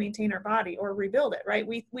know how to maintain our body or rebuild it, right?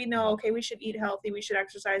 We know, okay, we should eat healthy, we should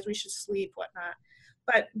exercise, we should sleep, whatnot.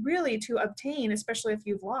 But really to obtain, especially if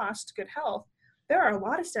you've lost good health, there are a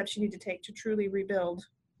lot of steps you need to take to truly rebuild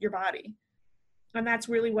your body. And that's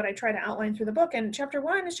really what I try to outline through the book. And chapter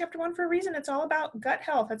 1 is chapter 1 for a reason. It's all about gut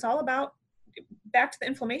health. It's all about, back to the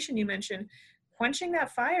inflammation you mentioned, quenching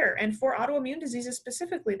that fire. And for autoimmune diseases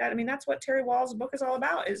specifically, that's what Terry Wall's book is all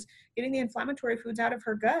about, is getting the inflammatory foods out of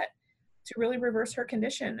her gut to really reverse her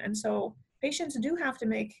condition. And so patients do have to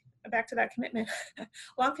make, back to that commitment,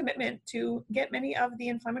 long commitment to get many of the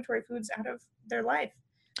inflammatory foods out of their life.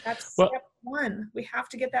 That's step 1. We have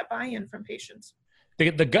to get that buy-in from patients.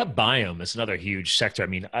 The gut biome is another huge sector.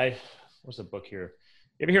 What's the book here?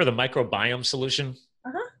 You ever hear of the microbiome solution?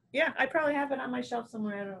 Yeah, I probably have it on my shelf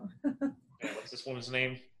somewhere. I don't know. What's this woman's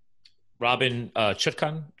name? Robin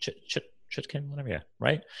Chutkan, whatever. Yeah,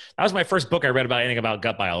 right. That was my first book I read about anything about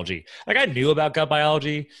gut biology. Like I knew about gut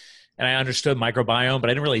biology, and I understood microbiome, but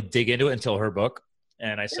I didn't really dig into it until her book.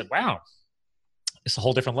 And I said, "Wow, it's a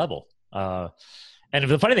whole different level." And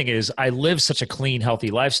the funny thing is, I live such a clean, healthy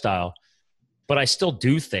lifestyle. But I still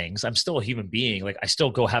do things. I'm still a human being. Like I still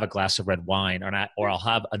go have a glass of red wine or I'll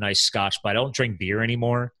have a nice scotch, but I don't drink beer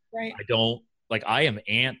anymore. Right. I am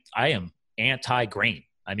anti-grain.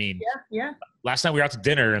 Yeah. Last night we were out to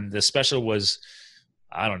dinner and the special was,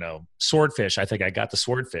 I don't know, swordfish. I think I got the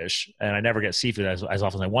swordfish and I never get seafood as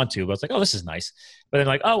often as I want to, but it's like, oh, this is nice. But then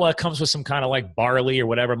like, oh, well, it comes with some kind of like barley or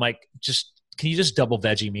whatever. I'm like, can you just double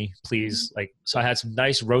veggie me, please? Mm-hmm. Like, so I had some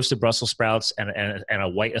nice roasted Brussels sprouts and a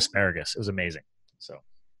white asparagus. It was amazing. So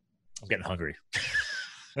I'm getting hungry.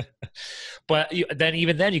 But then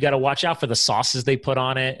you got to watch out for the sauces they put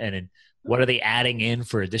on it and what are they adding in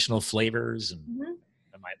for additional flavors. And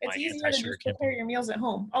It's easier to just prepare your meals at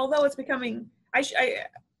home. Although it's becoming, I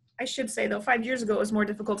should say though, 5 years ago it was more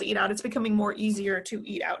difficult to eat out. It's becoming more easier to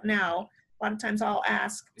eat out now. A lot of times I'll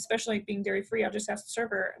ask, especially being dairy free, I'll just ask the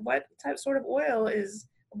server, what sort of oil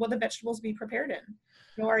will the vegetables be prepared in?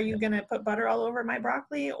 You know, are you going to put butter all over my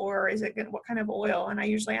broccoli, or is it what kind of oil? And I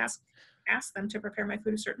usually ask them to prepare my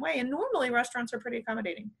food a certain way. And normally restaurants are pretty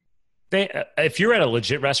accommodating. If you're at a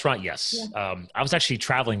legit restaurant, yes. Yeah. I was actually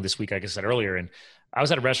traveling this week, like I said earlier, and I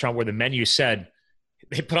was at a restaurant where the menu said,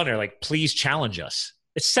 they put on there like, please challenge us.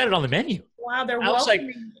 It said it on the menu. Wow, they're I was like,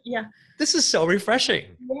 yeah. This is so refreshing.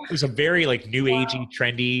 Yeah. It was a very like new agey,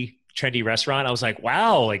 trendy restaurant. I was like,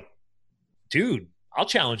 wow, like, dude, I'll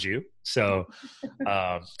challenge you. So,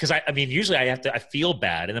 because I mean, usually I feel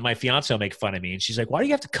bad, and then my fiance will make fun of me, and she's like, why do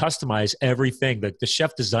you have to customize everything? The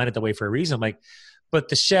chef designed it that way for a reason. I'm like, but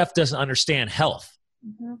the chef doesn't understand health.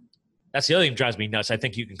 Mm-hmm. That's the other thing that drives me nuts. I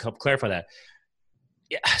think you can clarify that.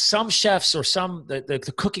 Yeah, some chefs or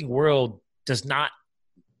the cooking world does not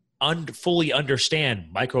fully understand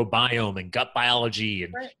microbiome and gut biology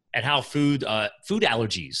and how food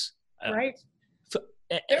allergies. Right.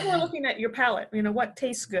 They're more looking at your palate, you know, what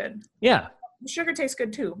tastes good. Yeah. Sugar tastes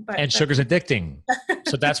good too. And sugar's addicting.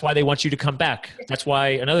 So that's why they want you to come back. That's why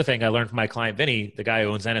another thing I learned from my client, Vinny, the guy who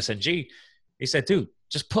owns NSNG, he said, dude,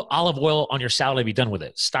 just put olive oil on your salad and be done with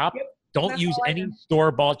it. Stop. Yep. Don't use any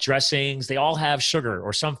store-bought dressings. They all have sugar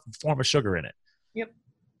or some form of sugar in it. Yep.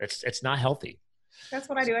 It's not healthy. That's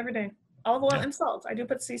what I do every day. Olive oil and salt. I do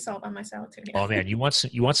put sea salt on my salad too. Oh man, you want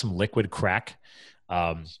some liquid crack?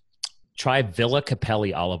 Try Villa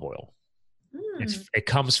Capelli olive oil. It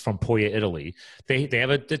comes from Puglia, Italy. They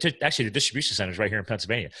have actually the distribution center is right here in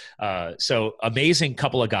Pennsylvania. So amazing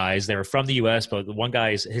couple of guys. They were from the U.S., but the one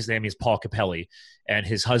guy his name is Paul Capelli, and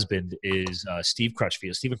his husband is Stephen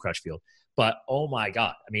Crutchfield. But oh my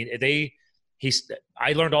God, I mean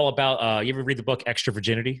I learned all about. You ever read the book Extra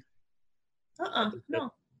Virginity?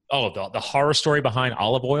 No. Oh, the horror story behind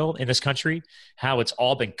olive oil in this country, how it's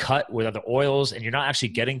all been cut with other oils, and you're not actually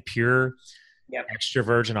getting pure extra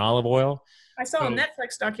virgin olive oil. I saw a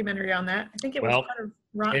Netflix documentary on that. I think it was kind of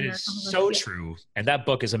rotten. It is so true. And that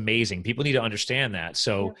book is amazing. People need to understand that.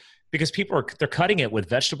 So because they're cutting it with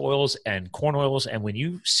vegetable oils and corn oils, and when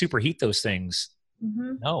you superheat those things,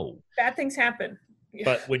 no. Bad things happen. Yeah.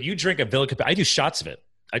 But when you drink a Villa Capelli, I do shots of it.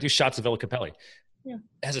 I do shots of Villa Capelli. Yeah.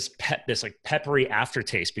 It has this like peppery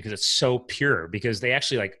aftertaste because it's so pure, because they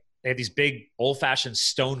actually they have these big old-fashioned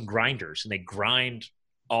stone grinders, and they grind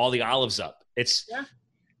all the olives up. It's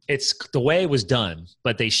the way it was done,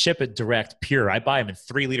 but they ship it direct pure. I buy them in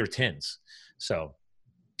 3-liter tins. So,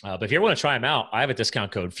 but if you ever want to try them out, I have a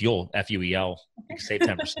discount code FUEL, F-U-E-L. You can save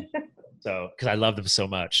 10%. So, because I love them so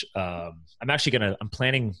much. I'm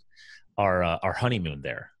planning our honeymoon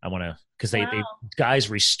there. I want to, because they guys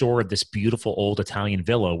restored this beautiful old Italian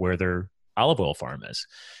villa where their olive oil farm is.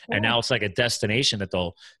 And now it's like a destination that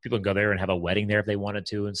people can go there and have a wedding there if they wanted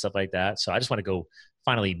to and stuff like that. So I just want to go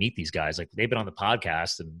finally meet these guys. Like, they've been on the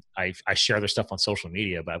podcast, and I share their stuff on social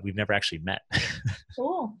media, but we've never actually met.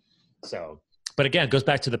 Cool. So, but again, it goes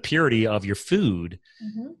back to the purity of your food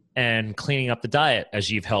and cleaning up the diet, as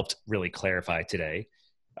you've helped really clarify today.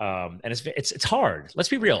 And it's hard. Let's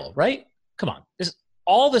be real, right? Come on.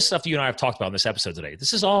 All this stuff you and I have talked about in this episode today,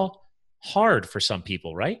 this is all hard for some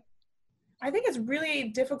people, right? I think it's really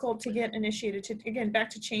difficult to get initiated to, again, back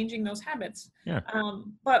to changing those habits. Yeah.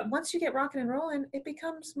 But once you get rocking and rolling, it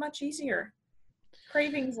becomes much easier.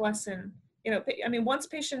 Cravings lessen. You know, I mean, once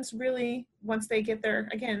they get their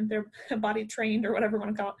body trained, or whatever you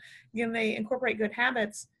want to call it, again, they incorporate good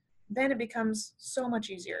habits, then it becomes so much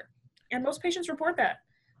easier. And most patients report that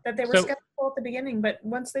they were skeptical at the beginning, but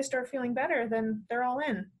once they start feeling better, then they're all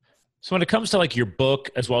in. So when it comes to like your book,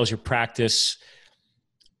 as well as your practice,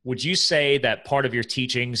 would you say that part of your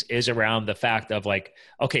teachings is around the fact of like,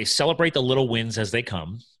 okay, celebrate the little wins as they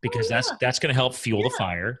come, because that's going to help fuel the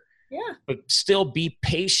fire. Yeah. But still be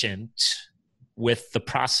patient with the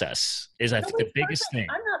process is, I think, the biggest thing.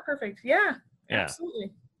 I'm not perfect. Yeah.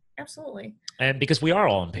 Absolutely. Absolutely. And because we are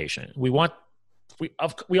all impatient, we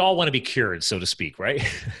all want to be cured, so to speak, right?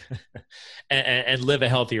 and live a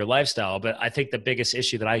healthier lifestyle. But I think the biggest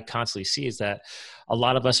issue that I constantly see is that a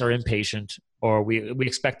lot of us are impatient, or we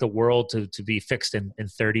expect the world to be fixed in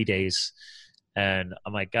 30 days. And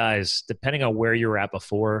I'm like, guys, depending on where you were at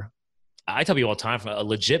before, I tell people all the time, for a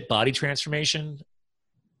legit body transformation,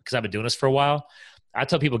 because I've been doing this for a while, I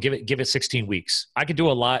tell people, give it 16 weeks. I can do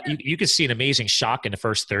a lot. You can see an amazing shock in the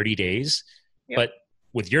first 30 days, but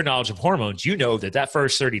with your knowledge of hormones, you know that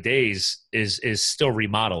first 30 days is still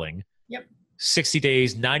remodeling. Yep. 60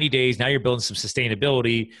 days, 90 days. Now you're building some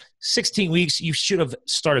sustainability. 16 weeks, you should have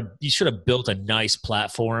built a nice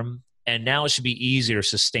platform, and now it should be easier to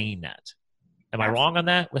sustain that. Am I wrong on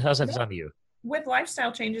that? How's that sound to you? With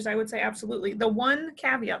lifestyle changes, I would say absolutely. The one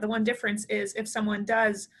caveat, the one difference is if someone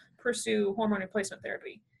does pursue hormone replacement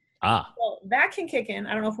therapy. Well, that can kick in.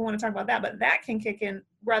 I don't know if we want to talk about that, but that can kick in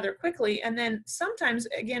rather quickly. And then sometimes,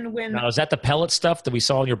 again, when now, is that the pellet stuff that we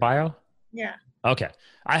saw in your bio? Yeah. Okay.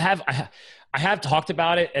 I have talked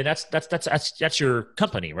about it, and that's your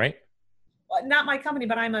company, right? Not my company,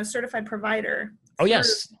 but I'm a certified provider. Oh,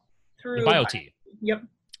 yes. Through BioTE. Yep.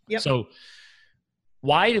 So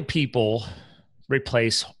why do people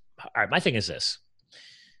replace? All right, my thing is this.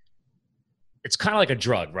 It's kind of like a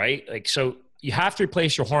drug, right? Like, so you have to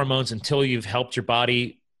replace your hormones until you've helped your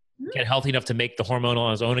body get healthy enough to make the hormone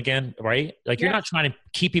on its own again, right? Like, you're not trying to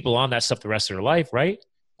keep people on that stuff the rest of their life, right?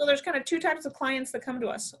 So there's kind of two types of clients that come to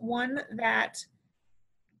us. One, that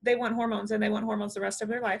they want hormones and they want hormones the rest of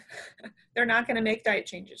their life. They're not going to make diet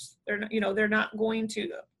changes. They're not going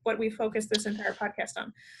to, what we focus this entire podcast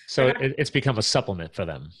on. So it's become a supplement for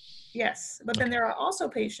them. Yes. But then there are also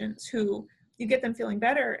patients who you get them feeling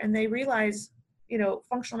better and they realize,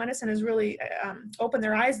 functional medicine has really opened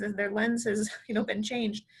their eyes, their lens has, been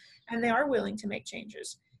changed, and they are willing to make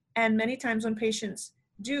changes. And many times when patients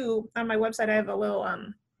do, on my website, I have a little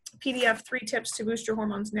PDF, 3 tips to boost your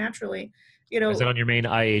hormones naturally. Is that on your main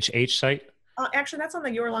IHH site? Actually, that's on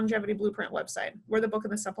the Your Longevity Blueprint website, where the book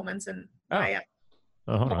and the supplements and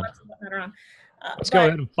hold on. Let's go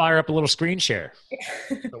ahead and fire up a little screen share.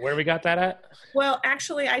 So where we got that at? Well,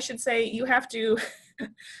 actually, I should say you have to. We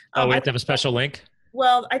have to have a special link?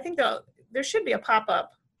 Well, I think there should be a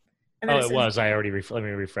pop-up. It was. I already let me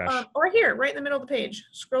refresh. Or here, right in the middle of the page.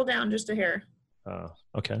 Scroll down just a hair. Oh,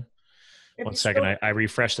 okay. One second. I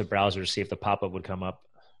refreshed the browser to see if the pop-up would come up.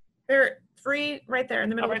 They're free right there in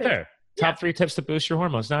the middle of the page. Right there. Top 3 tips to boost your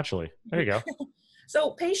hormones naturally. There you go.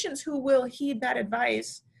 So patients who will heed that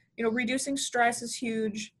advice, reducing stress is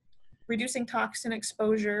huge, reducing toxin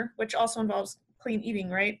exposure, which also involves clean eating,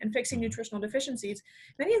 right? And fixing nutritional deficiencies.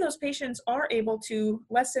 Many of those patients are able to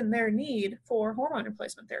lessen their need for hormone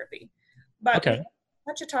replacement therapy. But in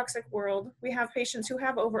such a toxic world, we have patients who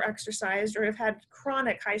have overexercised or have had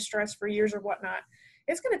chronic high stress for years or whatnot.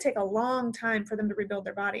 It's going to take a long time for them to rebuild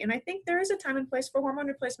their body. And I think there is a time and place for hormone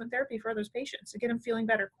replacement therapy for those patients to get them feeling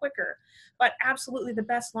better quicker. But absolutely the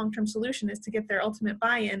best long-term solution is to get their ultimate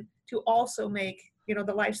buy-in to also make,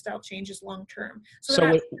 the lifestyle changes long-term.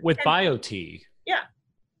 So with BioTE. Yeah.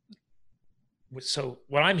 So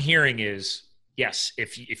what I'm hearing is, yes,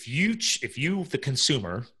 if you, the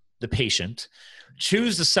consumer, the patient,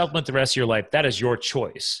 choose to supplement the rest of your life, that is your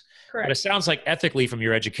choice. Correct. But it sounds like ethically from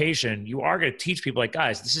your education, you are going to teach people like,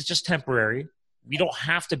 guys, this is just temporary. We don't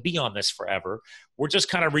have to be on this forever. We're just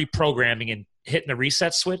kind of reprogramming and hitting the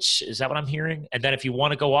reset switch. Is that what I'm hearing? And then if you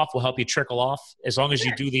want to go off, we'll help you trickle off as long as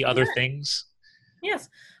you do the other things. Yes.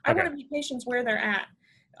 I want to meet patients where they're at.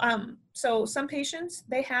 So some patients,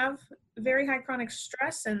 they have very high chronic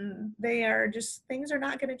stress and things are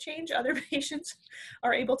not going to change. Other patients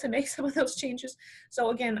are able to make some of those changes.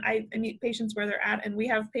 So again, I meet patients where they're at, and we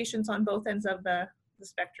have patients on both ends of the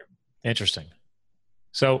spectrum. Interesting.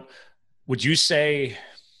 So would you say,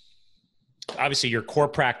 obviously your core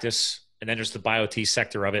practice, and then there's the BioTE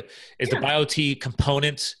sector of it, is the BioTE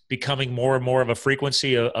component becoming more and more of a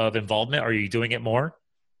frequency of involvement? Are you doing it more?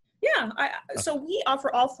 Yeah. So we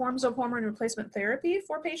offer all forms of hormone replacement therapy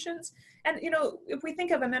for patients. And, if we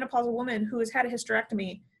think of a menopausal woman who has had a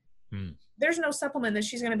hysterectomy, there's no supplement that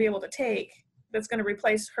she's going to be able to take that's going to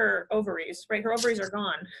replace her ovaries, right? Her ovaries are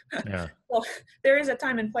gone. Yeah. Well, there is a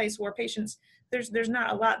time and place where patients, there's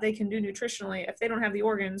not a lot they can do nutritionally if they don't have the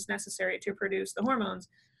organs necessary to produce the hormones.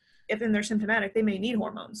 If then they're symptomatic, they may need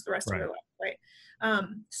hormones the rest of their life, right?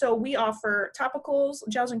 So we offer topicals,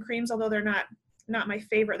 gels, and creams, although they're not my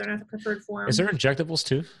favorite. They're not the preferred form. Is there injectables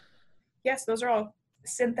too? Yes, those are all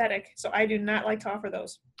synthetic. So I do not like to offer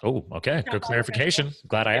those. Oh, okay. Good clarification.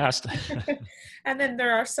 Glad I asked. And then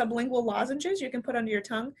there are sublingual lozenges you can put under your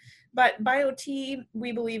tongue. But BioTE,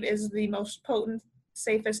 we believe, is the most potent,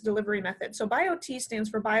 safest delivery method. So BioTE stands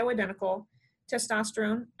for bioidentical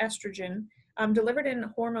testosterone, estrogen, delivered in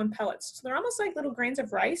hormone pellets. So they're almost like little grains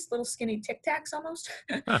of rice, little skinny Tic Tacs almost,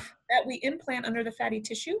 that we implant under the fatty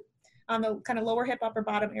tissue on the kind of lower hip, upper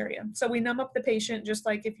bottom area. So we numb up the patient just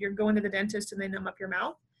like if you're going to the dentist and they numb up your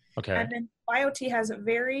mouth. Okay. And then BioTE has a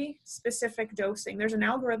very specific dosing. There's an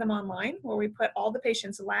algorithm online where we put all the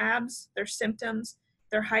patient's labs, their symptoms,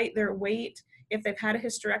 their height, their weight, if they've had a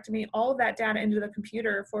hysterectomy, all of that data into the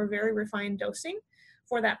computer for very refined dosing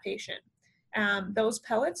for that patient. Those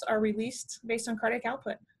pellets are released based on cardiac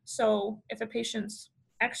output. So if a patient's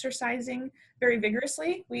exercising very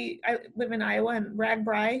vigorously, I live in Iowa, and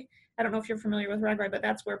RAGBRAI, I don't know if you're familiar with RAGBRAI, but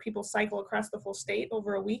that's where people cycle across the full state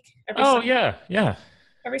over a week.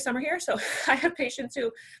 Every summer here. So I have patients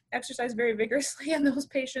who exercise very vigorously, and those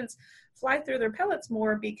patients fly through their pellets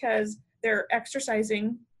more because they're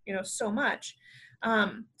exercising, so much.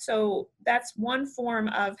 So that's one form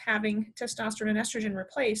of having testosterone and estrogen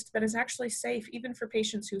replaced that is actually safe even for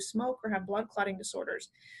patients who smoke or have blood clotting disorders,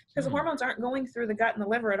 because the hormones aren't going through the gut and the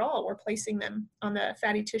liver at all. We're placing them on the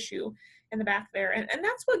fatty tissue in the back there. And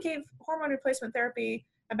that's what gave hormone replacement therapy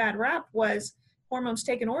a bad rap, was hormones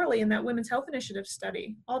taken orally in that Women's Health Initiative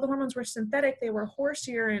study. All the hormones were synthetic. They were horse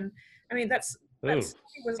urine. I mean, that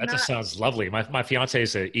just sounds lovely. My fiance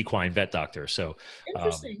is an equine vet doctor, so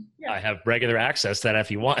interesting. I have regular access to that if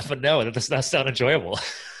you want. But no, that does not sound enjoyable.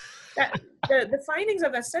 The findings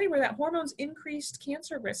of that study were that hormones increased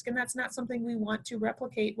cancer risk, and that's not something we want to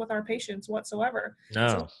replicate with our patients whatsoever. No,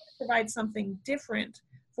 so provide something different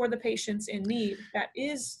for the patients in need that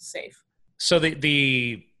is safe. So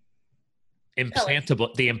the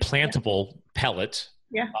implantable pellet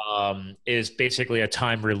is basically a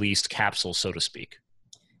time-released capsule, so to speak.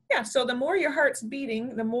 Yeah, so the more your heart's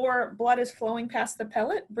beating, the more blood is flowing past the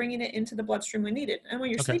pellet, bringing it into the bloodstream when needed. And when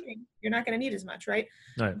you're sleeping, you're not going to need as much, right?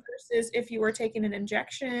 Right. Versus if you were taking an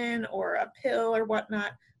injection or a pill or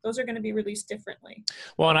whatnot, those are going to be released differently.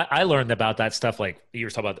 Well, and I learned about that stuff, like you were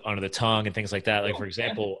talking about under the tongue and things like that. Like, for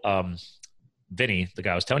example, Vinny, the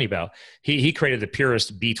guy I was telling you about, he created the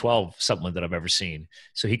purest B12 supplement that I've ever seen.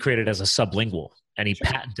 So he created it as a sublingual, and he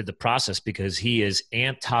patented the process because he is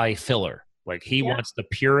anti-filler. Like, he wants the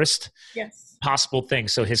purest possible thing.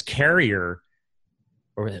 So his carrier,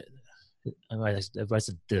 or the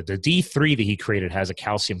D3 that he created, has a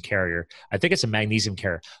calcium carrier. I think it's a magnesium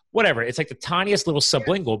carrier. Whatever. It's like the tiniest little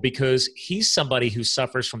sublingual, because he's somebody who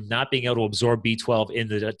suffers from not being able to absorb B12 in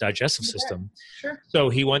the digestive system. Sure. So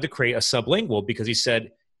he wanted to create a sublingual because he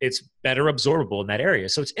said it's better absorbable in that area.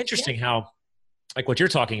 So it's interesting how, like what you're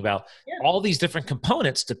talking about, all these different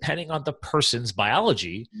components, depending on the person's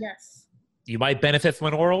biology. Yes. You might benefit from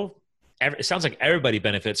an oral. It sounds like everybody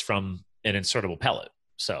benefits from an insertable pellet.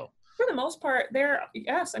 So for the most part, they're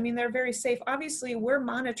very safe. Obviously, we're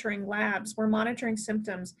monitoring labs. We're monitoring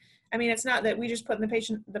symptoms. I mean, it's not that we just put in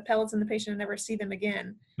the pellets in the patient and never see them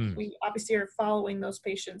again. We obviously are following those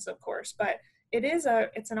patients, of course, but it's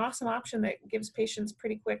an awesome option that gives patients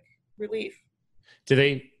pretty quick relief.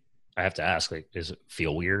 I have to ask, like, does it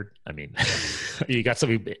feel weird? I mean, you got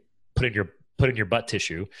something put in your butt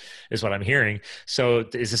tissue, is what I'm hearing. So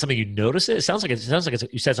is this something you notice? It sounds like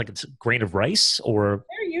it's a grain of rice, or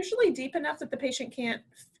they're usually deep enough that the patient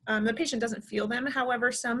doesn't feel them. However,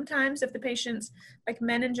 sometimes if the patients, like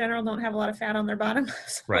men in general, don't have a lot of fat on their bottom,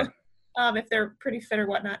 so, right? If they're pretty fit or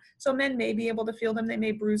whatnot, so men may be able to feel them. They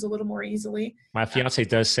may bruise a little more easily. My fiance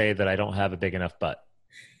does say that I don't have a big enough butt.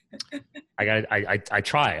 I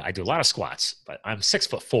try. I do a lot of squats, but I'm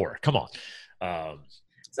 6'4". Come on.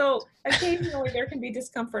 So occasionally there can be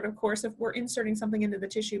discomfort, of course, if we're inserting something into the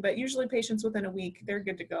tissue, but usually patients within a week, they're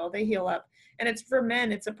good to go. They heal up. And it's for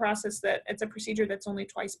men, it's a procedure that's only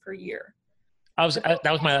twice per year.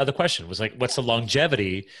 That was my other question, was like, what's the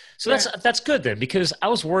longevity? So that's good then, because I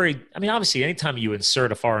was worried. I mean, obviously anytime you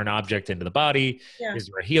insert a foreign object into the body, is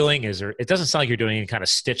there a healing? It doesn't sound like you're doing any kind of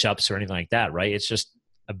stitch ups or anything like that, right? It's just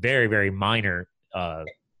a very, very minor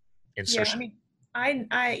insertion.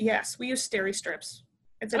 Yeah, yes, we use steri strips.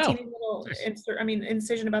 It's a teeny little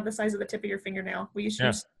incision about the size of the tip of your fingernail. We used to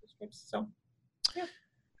use strips. So,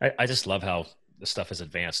 I just love how the stuff has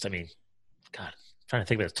advanced. I mean, God, I'm trying to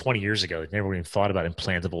think about it. 20 years ago, they never even thought about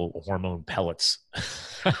implantable hormone pellets.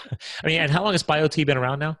 I mean, and how long has BioTE been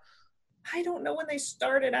around now? I don't know when they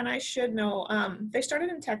started, and I should know. They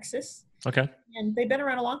started in Texas. Okay. And they've been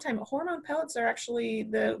around a long time. Hormone pellets are actually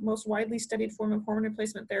the most widely studied form of hormone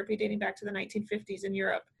replacement therapy, dating back to the 1950s in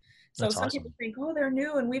Europe. So some people think, they're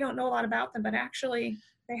new and we don't know a lot about them, but actually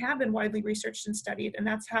they have been widely researched and studied, and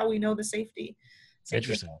that's how we know the safety.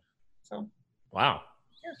 Interesting. So, wow.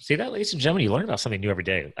 Yeah. See that, ladies and gentlemen, you learn about something new every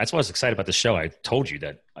day. That's why I was excited about the show. I told you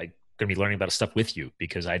that I'm going to be learning about stuff with you,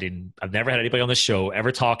 because I've never had anybody on the show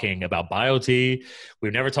ever talking about BioTE.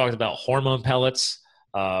 We've never talked about hormone pellets.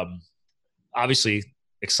 Obviously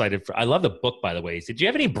excited I love the book, by the way. Did you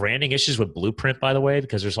have any branding issues with Blueprint, by the way?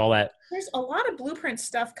 Because there's a lot of Blueprint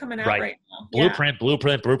stuff coming out right now. Blueprint,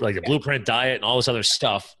 like the Blueprint diet and all this other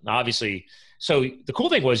stuff. Obviously. So the cool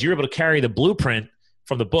thing was you were able to carry the Blueprint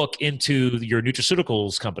from the book into your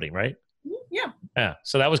nutraceuticals company, right? Yeah. Yeah.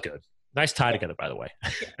 So that was good. Nice tie together, by the way.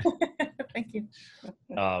 Thank you.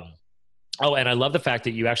 Oh, and I love the fact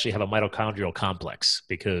that you actually have a mitochondrial complex,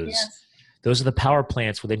 because Yes. those are the power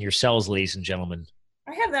plants within your cells, ladies and gentlemen.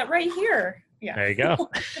 I have that right here. Yeah. There you go.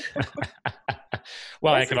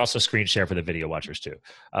 Well, I could also screen share for the video watchers too.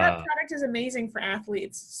 That product is amazing for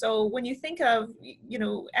athletes. So when you think of,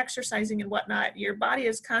 exercising and whatnot, your body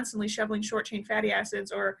is constantly shoveling short chain fatty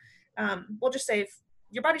acids, or we'll just say if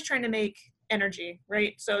your body's trying to make energy,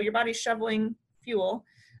 right? So your body's shoveling fuel,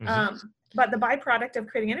 but the byproduct of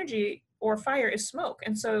creating energy or fire is smoke.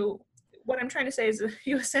 And so what I'm trying to say is that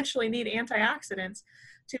you essentially need antioxidants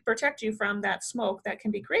to protect you from that smoke that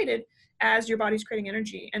can be created as your body's creating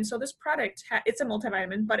energy. And so this product, it's a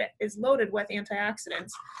multivitamin, but it is loaded with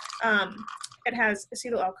antioxidants. It has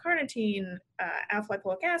acetyl L-carnitine,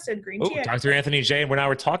 alpha-lipoic acid, green tea. Dr. Anthony J, and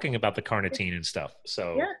we're talking about the carnitine and stuff.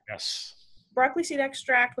 So yes. Broccoli seed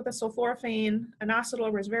extract with a sulforaphane,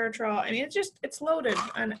 inositol, resveratrol. I mean, it's loaded.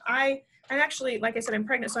 And I'm actually, like I said, I'm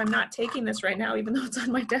pregnant, so I'm not taking this right now, even though it's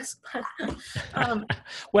on my desk. But,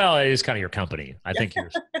 well, it is kind of your company. I think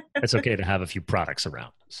it's okay to have a few products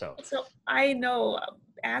around. So I know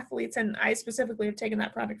athletes, and I specifically have taken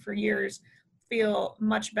that product for years, feel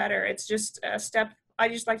much better. It's just a step. I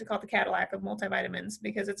just like to call it the Cadillac of multivitamins,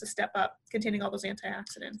 because it's a step up containing all those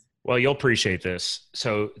antioxidants. Well, you'll appreciate this.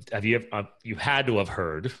 So you had to have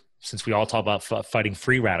heard, since we all talk about fighting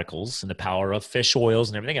free radicals and the power of fish oils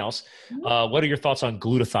and everything else, what are your thoughts on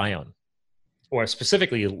glutathione, or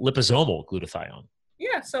specifically liposomal glutathione?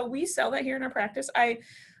 Yeah, so we sell that here in our practice. I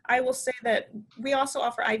will say that we also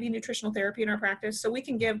offer IV nutritional therapy in our practice, so we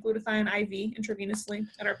can give glutathione IV intravenously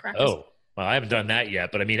at our practice. Oh, well, I haven't done that yet,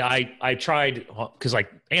 but I mean, I tried, because like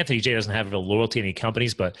Anthony J doesn't have a loyalty to any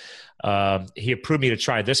companies, but he approved me to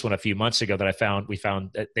try this one a few months ago that we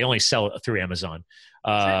found that they only sell it through Amazon.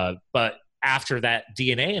 But after that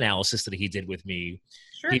DNA analysis that he did with me,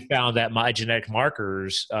 he found that my genetic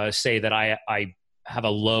markers say that I have a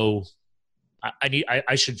low,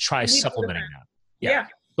 I should try supplementing that. Yeah.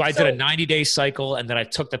 So I did a 90-day cycle, and then I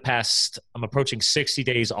took I'm approaching 60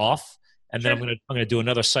 days off. And then I'm going to do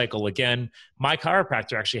another cycle again. My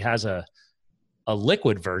chiropractor actually has a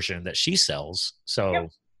liquid version that she sells. So,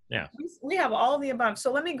 yeah. We have all of the above. So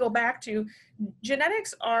let me go back to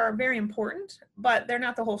genetics are very important, but they're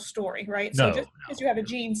not the whole story, right? So just because you have a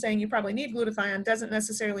gene saying you probably need glutathione doesn't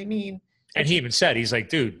necessarily mean. And he even said, he's like,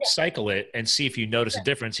 dude, cycle it and see if you notice a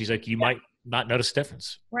difference. He's like, you might not notice a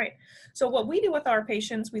difference. Right. So what we do with our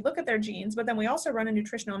patients, we look at their genes, but then we also run a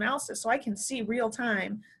nutritional analysis, so I can see real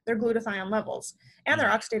time their glutathione levels and their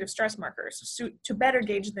oxidative stress markers to better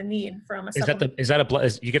gauge the need from a supplement. Is that a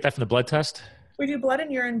blood? You get that from the blood test? We do blood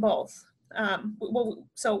and urine both.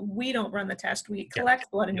 So we don't run the test. We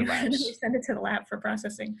collect blood and urine and we send it to the lab for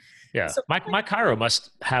processing. Yeah. So my chiro must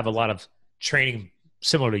have a lot of training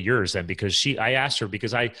similar to yours then, because I asked her,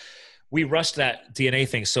 because we rushed that DNA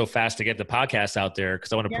thing so fast to get the podcast out there,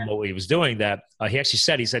 because I want to promote what he was doing, that he actually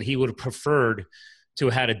said he would have preferred to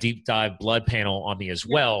have had a deep dive blood panel on me as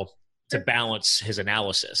well to balance his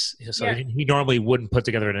analysis. So he normally wouldn't put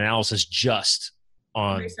together an analysis just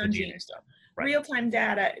on the DNA stuff. Right. Real-time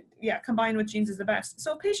data, combined with genes is the best.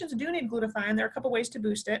 So patients do need glutathione. There are a couple ways to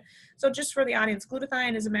boost it. So just for the audience,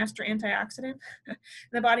 glutathione is a master antioxidant in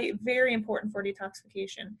the body, very important for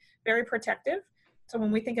detoxification, very protective. So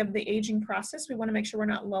when we think of the aging process, we want to make sure we're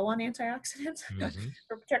not low on antioxidants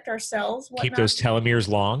to protect our cells. Keep those telomeres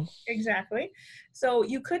long. Exactly. So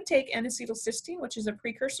you could take N-acetylcysteine, which is a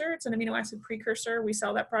precursor. It's an amino acid precursor. We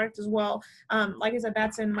sell that product as well. Like I said,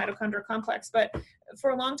 that's in mitochondrial complex. But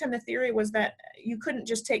for a long time, the theory was that you couldn't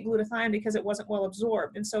just take glutathione because it wasn't well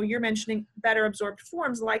absorbed. And so you're mentioning better absorbed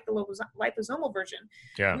forms like the liposomal version.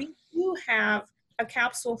 Yeah. We do have a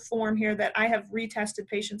capsule form here that I have retested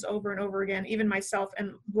patients over and over again, even myself,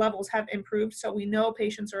 and levels have improved. So we know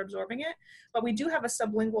patients are absorbing it, but we do have a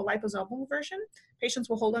sublingual liposomal version. Patients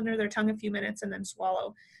will hold under their tongue a few minutes and then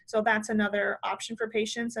swallow. So that's another option for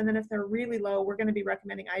patients. And then if they're really low, we're going to be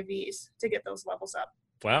recommending IVs to get those levels up.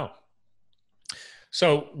 Wow.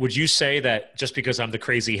 So would you say that just because I'm the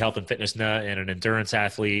crazy health and fitness nut and an endurance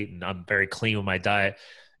athlete and I'm very clean with my diet,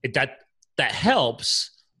 that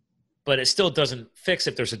helps, but it still doesn't fix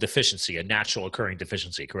if there's a deficiency, a natural occurring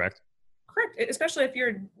deficiency, correct? Correct, especially if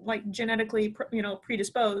you're like genetically,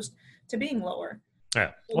 predisposed to being lower.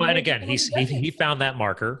 Yeah. Well, and again, he found that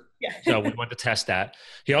marker. Yeah. So we went to test that.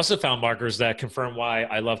 He also found markers that confirm why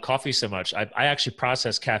I love coffee so much. I actually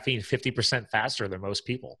process caffeine 50% faster than most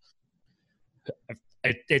people.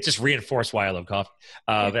 It just reinforced why I love coffee.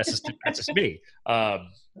 That's just me. I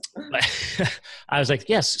was like,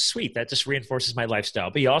 yes, sweet. That just reinforces my lifestyle.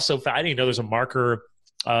 But he also, I didn't know there's a marker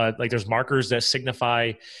Like there's markers that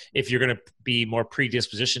signify if you're going to be more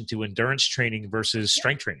predispositioned to endurance training versus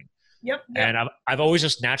strength training. Yep. And I've always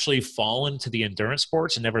just naturally fallen to the endurance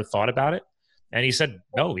sports and never thought about it. And he said,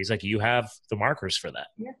 no, he's like, you have the markers for that.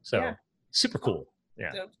 Yeah. So super cool.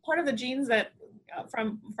 Yeah. So part of the genes that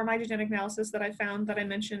from my genetic analysis that I found that I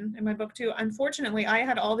mentioned in my book too, unfortunately, I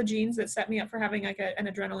had all the genes that set me up for having like an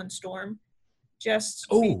adrenaline storm, just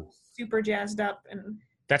being super jazzed up. And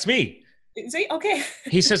that's me. See, okay.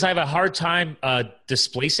 He says I have a hard time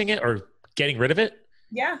displacing it or getting rid of it.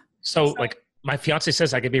 Yeah. So like my fiance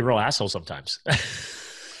says I could be a real asshole sometimes.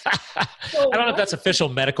 I don't know if that's official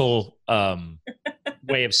medical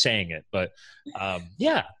way of saying it, but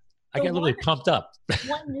yeah, I get really pumped up.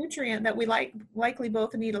 One nutrient that we likely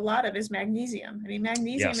both need a lot of is magnesium. I mean,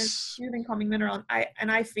 magnesium is a soothing, calming mineral, and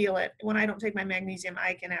I feel it. When I don't take my magnesium,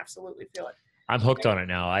 I can absolutely feel it. I'm hooked on it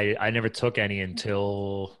now. I never took any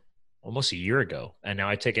until almost a year ago, and now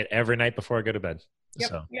I take it every night before I go to bed. Yep,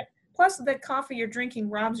 so. Yep. Plus, the coffee you're drinking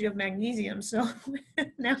robs you of magnesium, so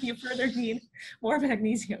now you further need more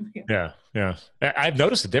magnesium. Yeah. I've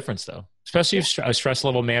noticed a difference, though, especially stress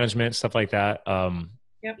level management, stuff like that.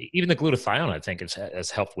 Even the glutathione, I think, has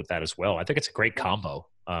helped with that as well. I think it's a great combo.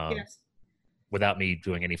 Without me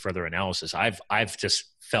doing any further analysis, I've just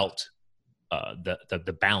felt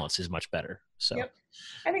the balance is much better. So,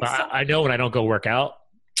 I know when I don't go work out,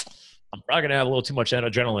 I'm probably gonna have a little too much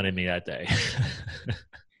adrenaline in me that day.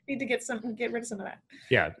 Need to get rid of some of that.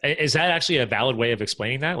 Yeah. Is that actually a valid way of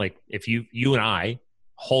explaining that? Like if you and I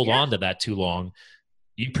hold on to that too long,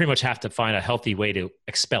 you pretty much have to find a healthy way to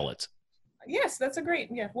expel it. Yes, that's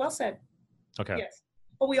well said. Okay. Yes.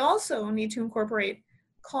 But we also need to incorporate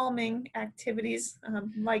calming activities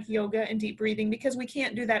like yoga and deep breathing, because we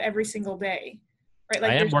can't do that every single day. Right?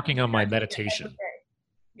 Like I am working on my meditation.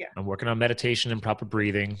 Yeah. I'm working on meditation and proper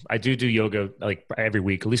breathing. I do yoga like every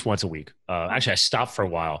week, at least once a week. Actually, I stopped for a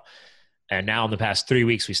while. And now in the past 3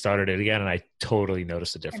 weeks, we started it again. And I totally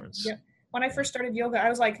noticed the difference. Yeah. When I first started yoga, I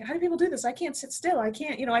was like, how do people do this? I can't sit still. I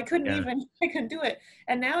can't, I couldn't do it.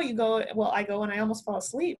 And now I go and I almost fall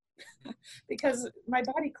asleep because my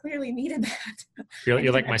body clearly needed that.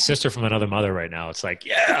 You're like my sister from another mother right now. It's like,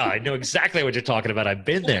 yeah, I know exactly what you're talking about. I've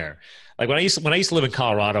been there. Like when I used to live in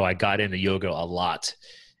Colorado, I got into yoga a lot.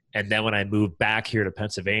 And then when I moved back here to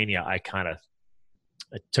Pennsylvania, I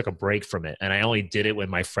took a break from it. And I only did it when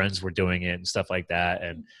my friends were doing it and stuff like that.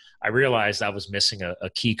 And I realized I was missing a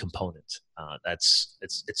key component. It's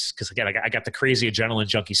because, again, I got the crazy adrenaline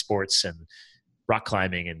junkie sports and rock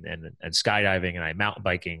climbing and skydiving, and I mountain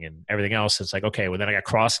biking and everything else. It's like, okay, well, then I got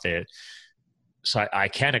CrossFit. So I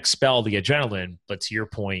can expel the adrenaline. But to your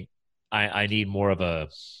point, I need more of a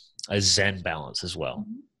Zen balance as well.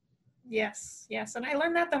 Mm-hmm. Yes. And I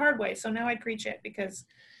learned that the hard way. So now I preach it because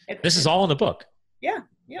this is all in the book. Yeah.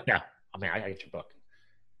 Yep. Yeah. I mean, I get your book.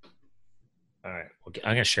 All right. Well,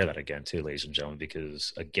 I'm going to share that again too, ladies and gentlemen,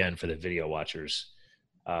 because again, for the video watchers,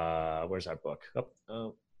 where's our book?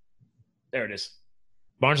 Oh, there it is.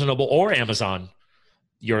 Barnes & Noble or Amazon,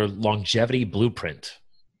 Your Longevity Blueprint.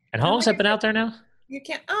 And how long has that been out there now? You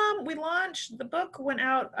can't, we launched, the book went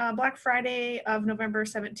out Black Friday of November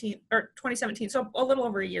 17th or 2017. So a little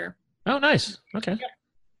over a year. Oh, nice. Okay. Yep.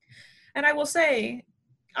 And I will say,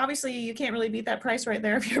 obviously you can't really beat that price right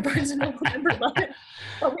there if you're Barnes & Noble member,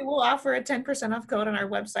 but we will offer a 10% off code on our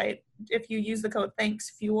website if you use the code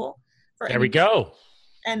THANKSFUEL. There we go.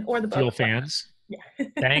 Or the book. Fuel fans. Yeah.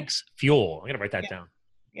 Thanks, Fuel. I'm going to write that down.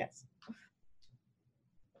 Yes.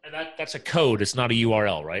 And that's a code. It's not a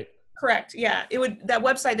URL, right? Correct. Yeah. That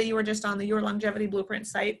website that you were just on, the Your Longevity Blueprint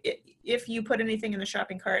site, if you put anything in the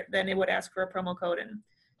shopping cart, then it would ask for a promo code, and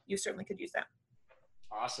you certainly could use that.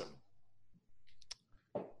 Awesome.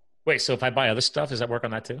 Wait, so if I buy other stuff, does that work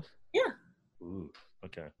on that too? Yeah. Ooh,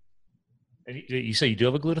 okay. And you say you do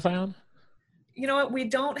have a glutathione? You know what? We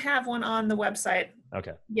don't have one on the website.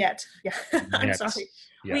 Okay. Yet. Yeah. I'm sorry.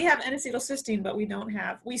 Yeah. We have N-acetylcysteine, but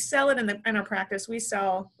we sell it in our practice. We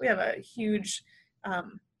have a huge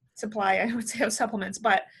supply, I would say, of supplements,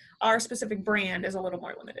 but our specific brand is a little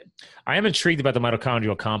more limited. I am intrigued about the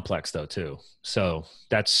mitochondrial complex though, too. So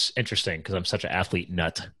that's interesting because I'm such an athlete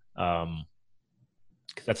nut.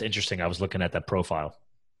 That's interesting. I was looking at that profile.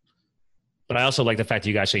 But I also like the fact that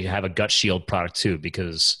you guys actually have a gut shield product too,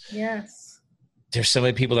 because there's so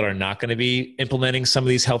many people that are not going to be implementing some of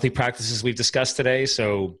these healthy practices we've discussed today.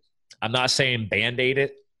 So I'm not saying Band-Aid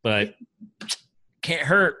it, but can't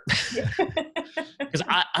hurt. Because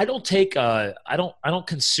I don't take I don't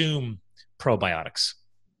consume probiotics.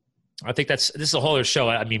 I think this is a whole other show.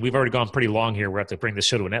 I mean, we've already gone pretty long here. We're going to have to bring this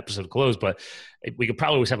show to an episode close, but we could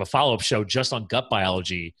probably always have a follow-up show just on gut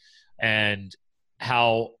biology and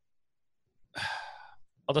how,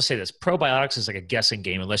 I'll just say this, probiotics is like a guessing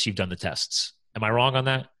game unless you've done the tests. Am I wrong on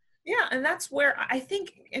that? Yeah, and that's where I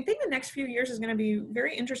think the next few years is going to be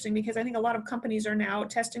very interesting, because I think a lot of companies are now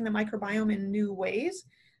testing the microbiome in new ways,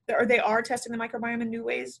 or they are testing the microbiome in new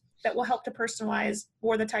ways that will help to personalize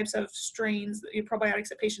for the types of strains, probiotics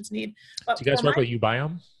that patients need. But do you guys work with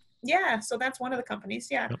Ubiome? Yeah, so that's one of the companies.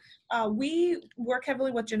 Yeah, yep. We work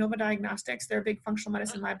heavily with Genova Diagnostics. They're a big functional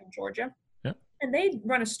medicine lab in Georgia. Yep. And they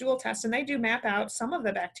run a stool test, and they do map out some of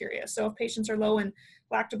the bacteria. So if patients are low in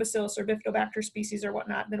lactobacillus or bifidobacter species or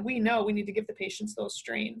whatnot, then we know we need to give the patients those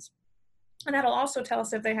strains. And that'll also tell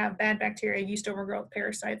us if they have bad bacteria, yeast overgrowth,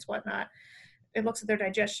 parasites, whatnot. It looks at their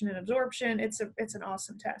digestion and absorption. It's an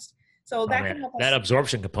awesome test. So that can help us. That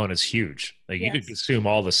absorption component is huge. Like, yes, you could consume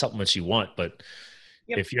all the supplements you want, but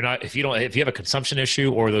yep, if you have a consumption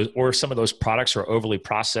issue, or some of those products are overly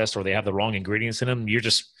processed, or they have the wrong ingredients in them, you're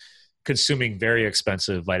just consuming very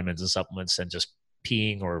expensive vitamins and supplements and just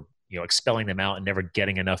peeing or expelling them out and never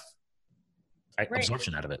getting enough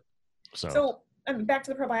absorption out of it. So back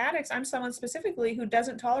to the probiotics, I'm someone specifically who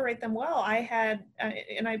doesn't tolerate them well. I had,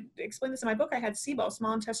 and I explained this in my book, I had SIBO,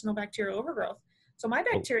 small intestinal bacterial overgrowth. So my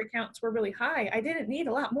bacteria counts were really high. I didn't need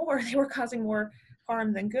a lot more. They were causing more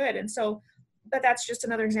harm than good. And so, but that's just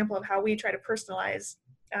another example of how we try to personalize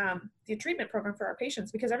the treatment program for our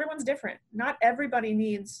patients, because everyone's different. Not everybody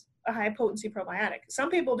needs a high potency probiotic. Some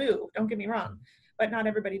people do, don't get me wrong, but not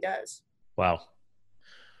everybody does. Wow.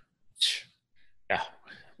 Yeah.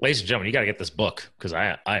 Ladies and gentlemen, you got to get this book, because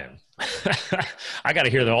I am. I got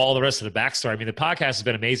to hear all the rest of the backstory. I mean, the podcast has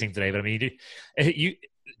been amazing today, but I mean,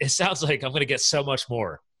 it sounds like I'm going to get so much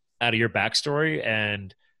more out of your backstory,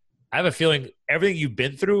 and I have a feeling everything you've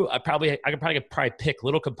been through, I could probably pick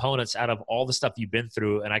little components out of all the stuff you've been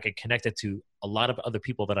through, and I could connect it to a lot of other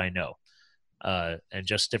people that I know, and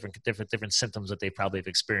just different symptoms that they probably have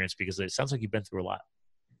experienced, because it sounds like you've been through a lot.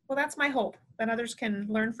 Well, that's my hope, that others can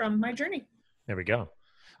learn from my journey. There we go.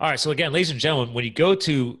 All right. So again, ladies and gentlemen, when you go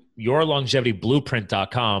to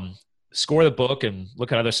yourlongevityblueprint.com, score the book and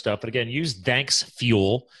look at other stuff. But again, use Thanks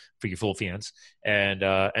Fuel for your full fans, and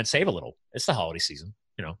save a little. It's the holiday season.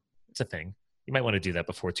 It's a thing. You might want to do that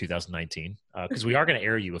before 2019, because we are going to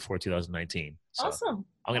air you before 2019. So awesome.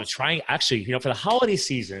 I'm going to try, actually, for the holiday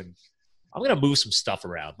season, I'm going to move some stuff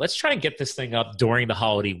around. Let's try and get this thing up during the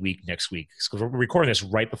holiday week next week, because we're recording this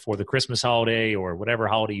right before the Christmas holiday or whatever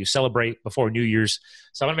holiday you celebrate, before New Year's.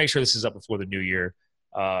 So I want to make sure this is up before the new year.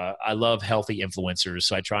 I love healthy influencers,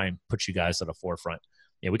 so I try and put you guys at the forefront.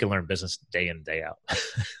 We can learn business day in and day out.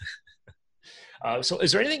 So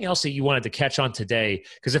is there anything else that you wanted to catch on today?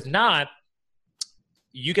 Because if not,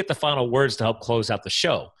 you get the final words to help close out the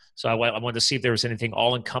show. So I wanted to see if there was anything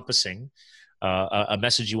all-encompassing, a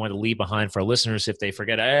message you want to leave behind for our listeners if they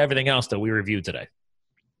forget everything else that we reviewed today.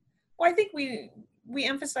 Well, I think we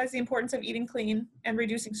emphasize the importance of eating clean and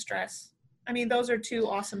reducing stress. I mean, those are two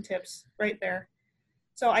awesome tips right there.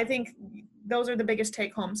 So I think those are the biggest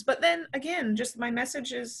take homes. But then again, just my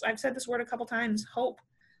message is, I've said this word a couple times, hope.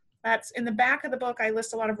 That's in the back of the book. I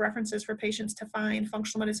list a lot of references for patients to find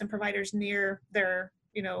functional medicine providers near their,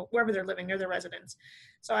 wherever they're living, near their residence.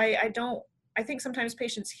 So I think sometimes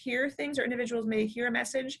patients hear things, or individuals may hear a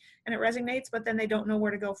message and it resonates, but then they don't know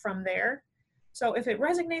where to go from there. So if it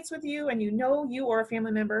resonates with you and you or a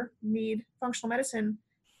family member need functional medicine,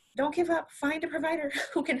 don't give up. Find a provider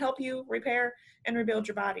who can help you repair and rebuild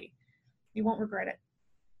your body. You won't regret it.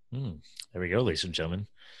 There we go, ladies and gentlemen.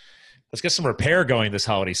 Let's get some repair going this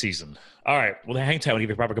holiday season. All right. Well, hang tight. We'll give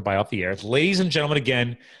you a proper goodbye off the air. Ladies and gentlemen,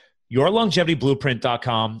 again,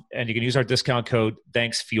 yourlongevityblueprint.com, and you can use our discount code,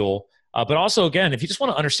 Thanks Fuel. But also, again, if you just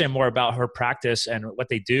want to understand more about her practice and what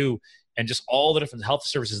they do and just all the different health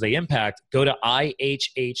services they impact, go to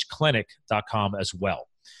ihhclinic.com as well.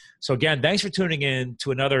 So again, thanks for tuning in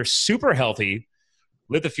to another super healthy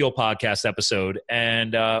Live the Fuel podcast episode.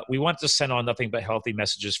 And we want to send on nothing but healthy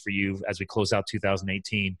messages for you as we close out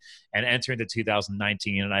 2018 and enter into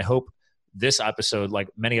 2019. And I hope this episode, like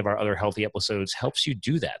many of our other healthy episodes, helps you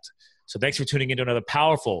do that. So thanks for tuning into another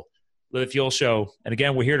powerful Live the Fuel show. And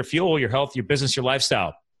again, we're here to fuel your health, your business, your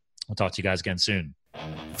lifestyle. I'll talk to you guys again soon.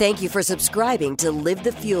 Thank you for subscribing to Live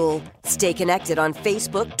the Fuel. Stay connected on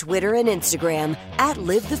Facebook, Twitter, and Instagram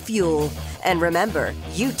 @Live the Fuel. And remember,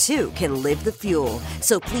 you too can live the fuel.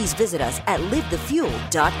 So please visit us at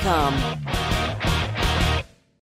livethefuel.com.